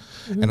her,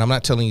 and I'm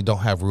not telling you don't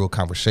have real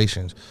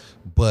conversations,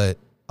 but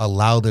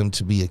allow them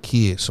to be a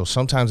kid. So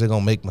sometimes they're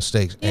going to make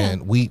mistakes,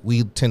 and we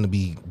tend to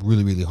be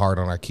really, really hard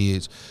on our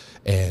kids,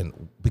 and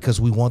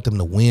because we want them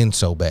to win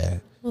so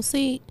bad. Well,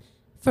 see,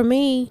 For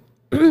me,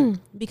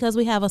 because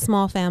we have a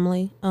small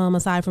family,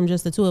 aside from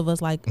just the two of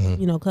us, like,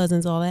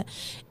 cousins, all that,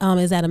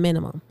 is at a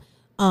minimum.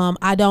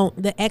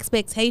 The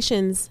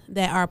expectations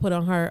that are put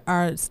on her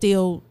are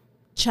still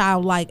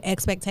childlike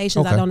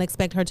expectations. Okay. I don't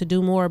expect her to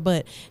do more,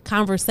 but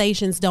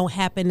conversations don't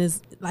happen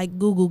as like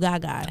goo goo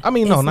gaga. I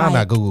mean,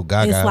 not goo goo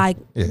gaga. It's like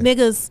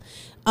niggas.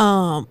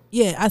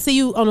 I see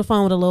you on the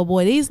phone with a little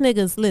boy. These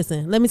niggas,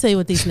 listen, let me tell you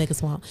what these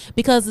niggas want.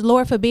 Because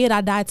Lord forbid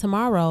I die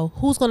tomorrow,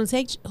 who's gonna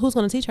teach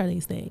her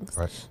these things?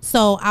 Right.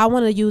 So I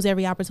want to use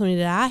every opportunity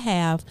that I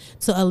have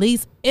to at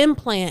least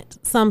implant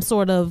some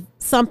sort of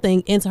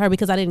something into her,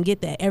 because I didn't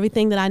get that.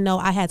 Everything that I know,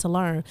 I had to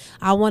learn.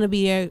 I want to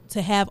be able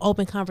to have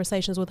open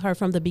conversations with her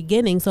from the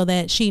beginning so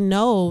that she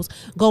knows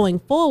going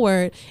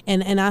forward.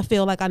 And I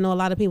feel like I know a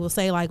lot of people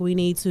say like we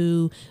need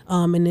to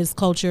in this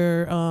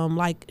culture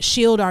like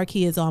shield our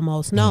kids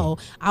almost. No,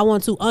 I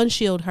want to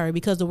unshield her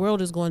because the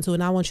world is going to,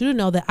 and I want you to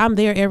know that I'm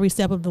there every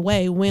step of the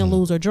way, win,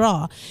 lose, or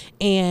draw.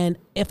 And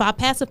if I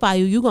pacify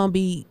you, you're going to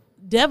be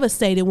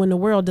devastated when the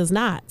world does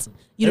not.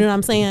 You know what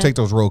I'm saying? Take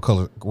those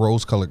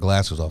rose-colored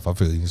glasses off. I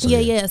feel you.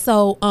 Yeah.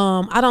 So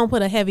I don't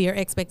put a heavier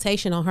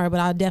expectation on her,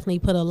 but I definitely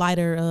put a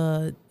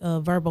lighter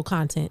verbal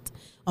content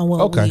on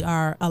what we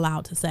are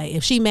allowed to say.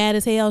 If she mad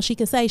as hell, she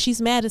can say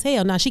she's mad as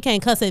hell. Now, she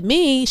can't cuss at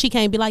me. She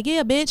can't be like,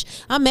 yeah, bitch,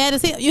 I'm mad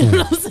as hell. You know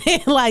what I'm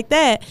saying? Like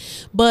that.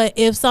 But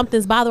if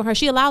something's bothering her,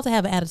 she allowed to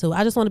have an attitude.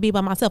 I just want to be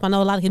by myself. I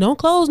know a lot of people don't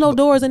close no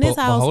doors in this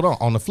house. But hold on.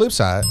 On the flip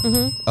side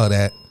of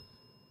that,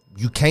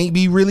 you can't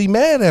be really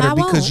mad at her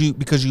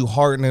because you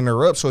hardening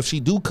her up. So if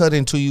she do cut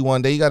into you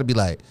one day, you got to be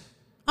like,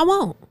 I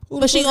won't.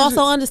 But she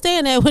also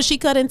understand that when she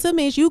cut into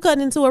me, you cut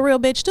into a real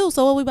bitch too.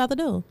 So what we about to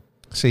do?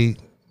 See,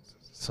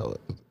 so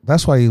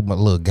that's why you my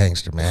little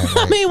gangster, man. Like,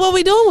 I mean, what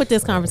we doing with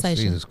this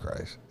conversation? Jesus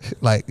Christ.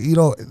 Like, you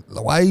know,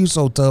 why are you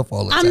so tough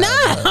all the time? I'm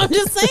not. Like, I'm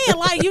just saying,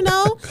 like, you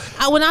know,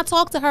 when I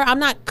talk to her, I'm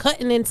not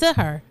cutting into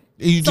her.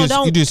 You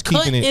just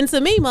keeping it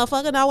into me,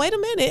 motherfucker. Now wait a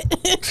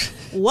minute.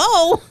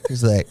 Whoa.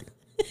 He's like,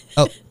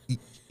 oh,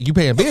 you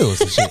paying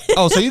bills and shit.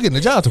 Oh, so you getting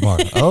a job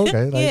tomorrow? Oh,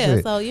 okay. Like yeah.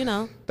 shit. So you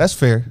know. That's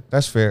fair.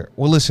 That's fair.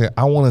 Well, listen,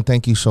 I want to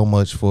thank you so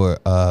much for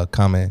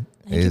coming.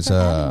 Thank you for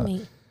having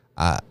me.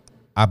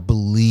 I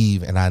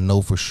believe and I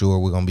know for sure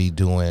we're gonna be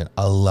doing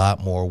a lot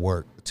more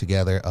work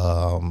together.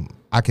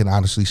 I can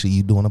honestly see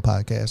you doing a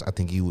podcast. I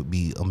think you would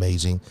be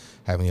amazing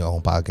having your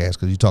own podcast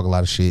because you talk a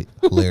lot of shit.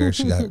 Hilarious.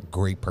 You got a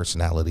great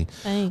personality.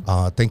 Thanks.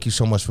 Thank you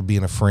so much for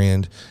being a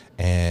friend,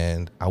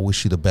 and I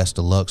wish you the best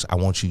of lucks. I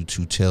want you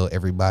to tell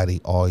everybody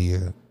all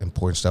your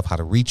important stuff, how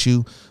to reach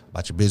you,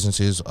 about your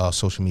businesses,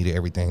 social media,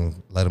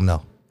 everything. Let them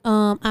know.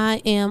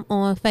 I am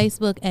on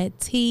Facebook at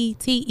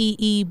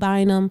TPrettyy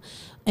Bynum,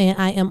 and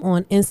I am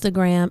on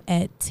Instagram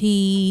at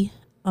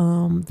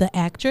the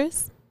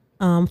actress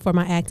for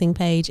my acting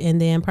page,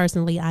 and then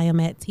personally I am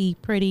at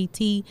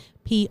TPrettyy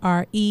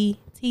TPrettyy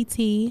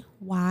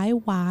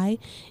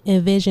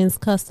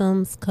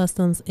ENVISIONKUSTOMS.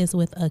 Customs is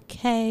with a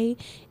K,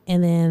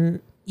 and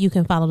then you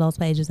can follow those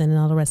pages, and then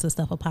all the rest of the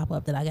stuff will pop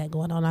up that I got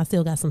going on. I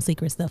still got some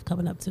secret stuff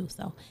coming up too,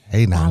 so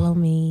follow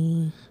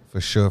me. For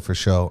sure.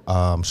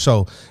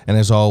 So, and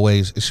as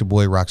always, it's your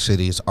boy Rock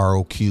City. It's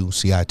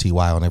ROQCITY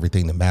on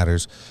everything that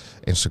matters.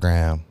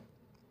 Instagram.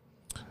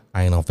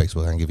 I ain't on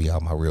Facebook. I can give you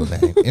out my real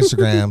name.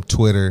 Instagram,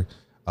 Twitter,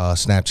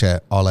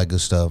 Snapchat, all that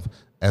good stuff.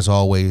 As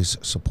always,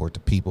 support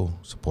the people,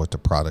 support the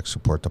product,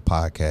 support the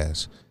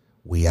podcast.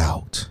 We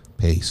out.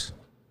 Peace.